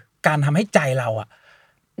อการทำให้ใจเราอะ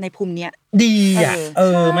ในภูมิเนี้ยดีอ่ะ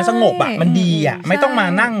มันสงบอ่ะมันดีอ่ะไม่ต้องมา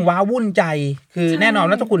นั่งว้าวุ่นใจคือแน่นอน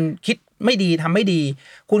ว่าถ้าคุณคิดไม่ดีทำไม่ดี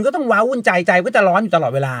คุณก็ต้องว้าวุ่นใจก็จะร้อนอยู่ตลอ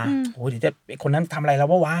ดเวลาโอ้เดี๋ยวจะคนนั้นทำอะไรแล้ว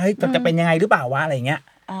ว่าเฮ้ยจะเป็นยังไงหรือเปล่าวะอะไรเงี้ย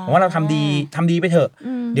ผมว่าเราทำดีไปเถอะ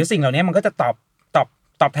เดี๋ยวสิ่งเหล่านี้มันก็จะต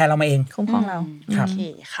อบแทนเรามาเองคุ้มครองเราโอเค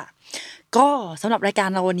ค่ะก็สำหรับรายการ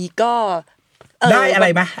เราวันนี้ก็ได้อะไร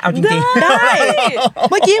มั้ยเอาจริงๆได้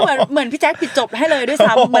เมื่อกี้เหมือนพี่แจ็คปิดจบให้เลยด้วย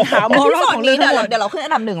ซ้ำมันหามอรัลของเรื่องทั้งหมดเดี๋ยวเราขึ้นอั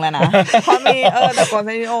นดับ1แล้วนะพอมีแต่ก่อน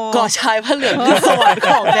วิดีโอก่อชายผ้าเหลืองขึ้นสวรรค์ข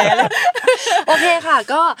องแท้เลยโอเคค่ะ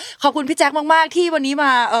ก็ขอบคุณพี่แจ็คมากๆที่วันนี้ม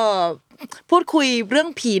าพูดคุยเรื่อง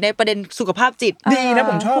ผีในประเด็นสุขภาพจิตดีนะ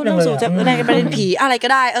ผมชอบจังเลยในประเด็นผีอะไรก็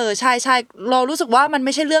ได้ใช่ๆเรารู้สึกว่ามันไ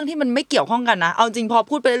ม่ใช่เรื่องที่มันไม่เกี่ยวข้องกันนะเอาจริงพอ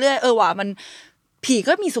พูดไปเรื่อยๆว่ะมันผี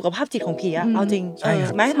ก็มีสุขภาพจิตของผีอะเอาจริง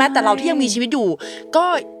แม้แต่เราที่ยังมีชีวิตอยู่ก็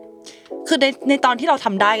คือในตอนที่เราท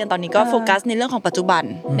ำได้กันตอนนี้ก็โฟกัสในเรื่องของปัจจุบัน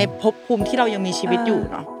ในภพภูมิที่เรายังมีชีวิตอยู่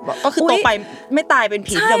เนาะก็คือโตไปไม่ตายเป็น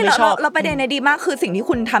ผีที่เราไม่ชอบเราประเด็นในดีมากคือสิ่งที่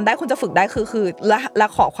คุณทำได้คุณจะฝึกได้คือและ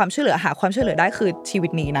ขอความช่วยเหลือหาความช่วยเหลือได้คือชีวิ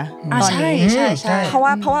ตนี้นะตอนนี้ใช่เพราะ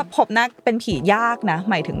ว่าพบหน้าเป็นผียากนะ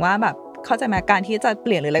หมายถึงว่าแบบเข้าใจไหมการที่จะเป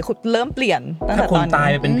ลี่ยนหรืออะไรคุณเริ่มเปลี่ยนตั้งแต่ตอนนี้ถ้าคุณตาย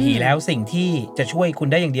ไปเป็นผีแล้วสิ่งที่จะช่วยคุณ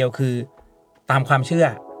ได้อย่างเดียวคือตามความเชื่อ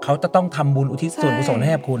เขาจะต้องทำบุญอุทิศส่วนกุศลใ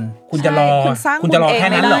ห้กับคุณจะรอแค่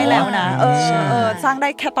นั้นเหรอแล้วนะสร้างได้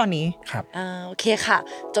แค่ตอนนี้ครับโอเคค่ะ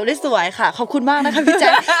จบได้สวยค่ะขอบคุณมากนะคะพี่แจ๊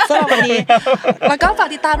คสำหรับวันนี้แล้วก็ฝาก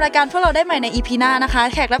ติดตามรายการพวกเราได้ใหม่ใน EP หน้านะคะ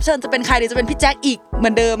แขกรับเชิญจะเป็นใครหรือจะเป็นพี่แจ๊คอีกเหมื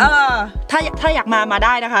อนเดิมถ้าอยากมาไ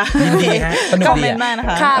ด้นะคะคอมเมนต์มานะค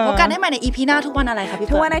ะค่ะพบกันได้ใหม่ใน EP หน้าทุกวันอะไรคะพี่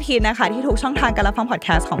ทุกวันอาทิตย์นะคะที่ทุกช่องทางการรับฟังพอดแค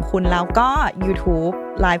สต์ของคุณแล้วก็ YouTube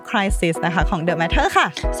Live Crisis นะคะของ The Matter ค่ะ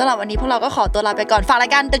สำหรับวันนี้พวกเราก็ขอตัวลาไปก่อนฝากรา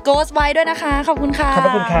ยการ The Ghost ไว้ด้วยนะคะขอบคุณค่ะขอ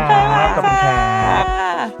บคุณครั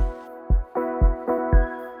บ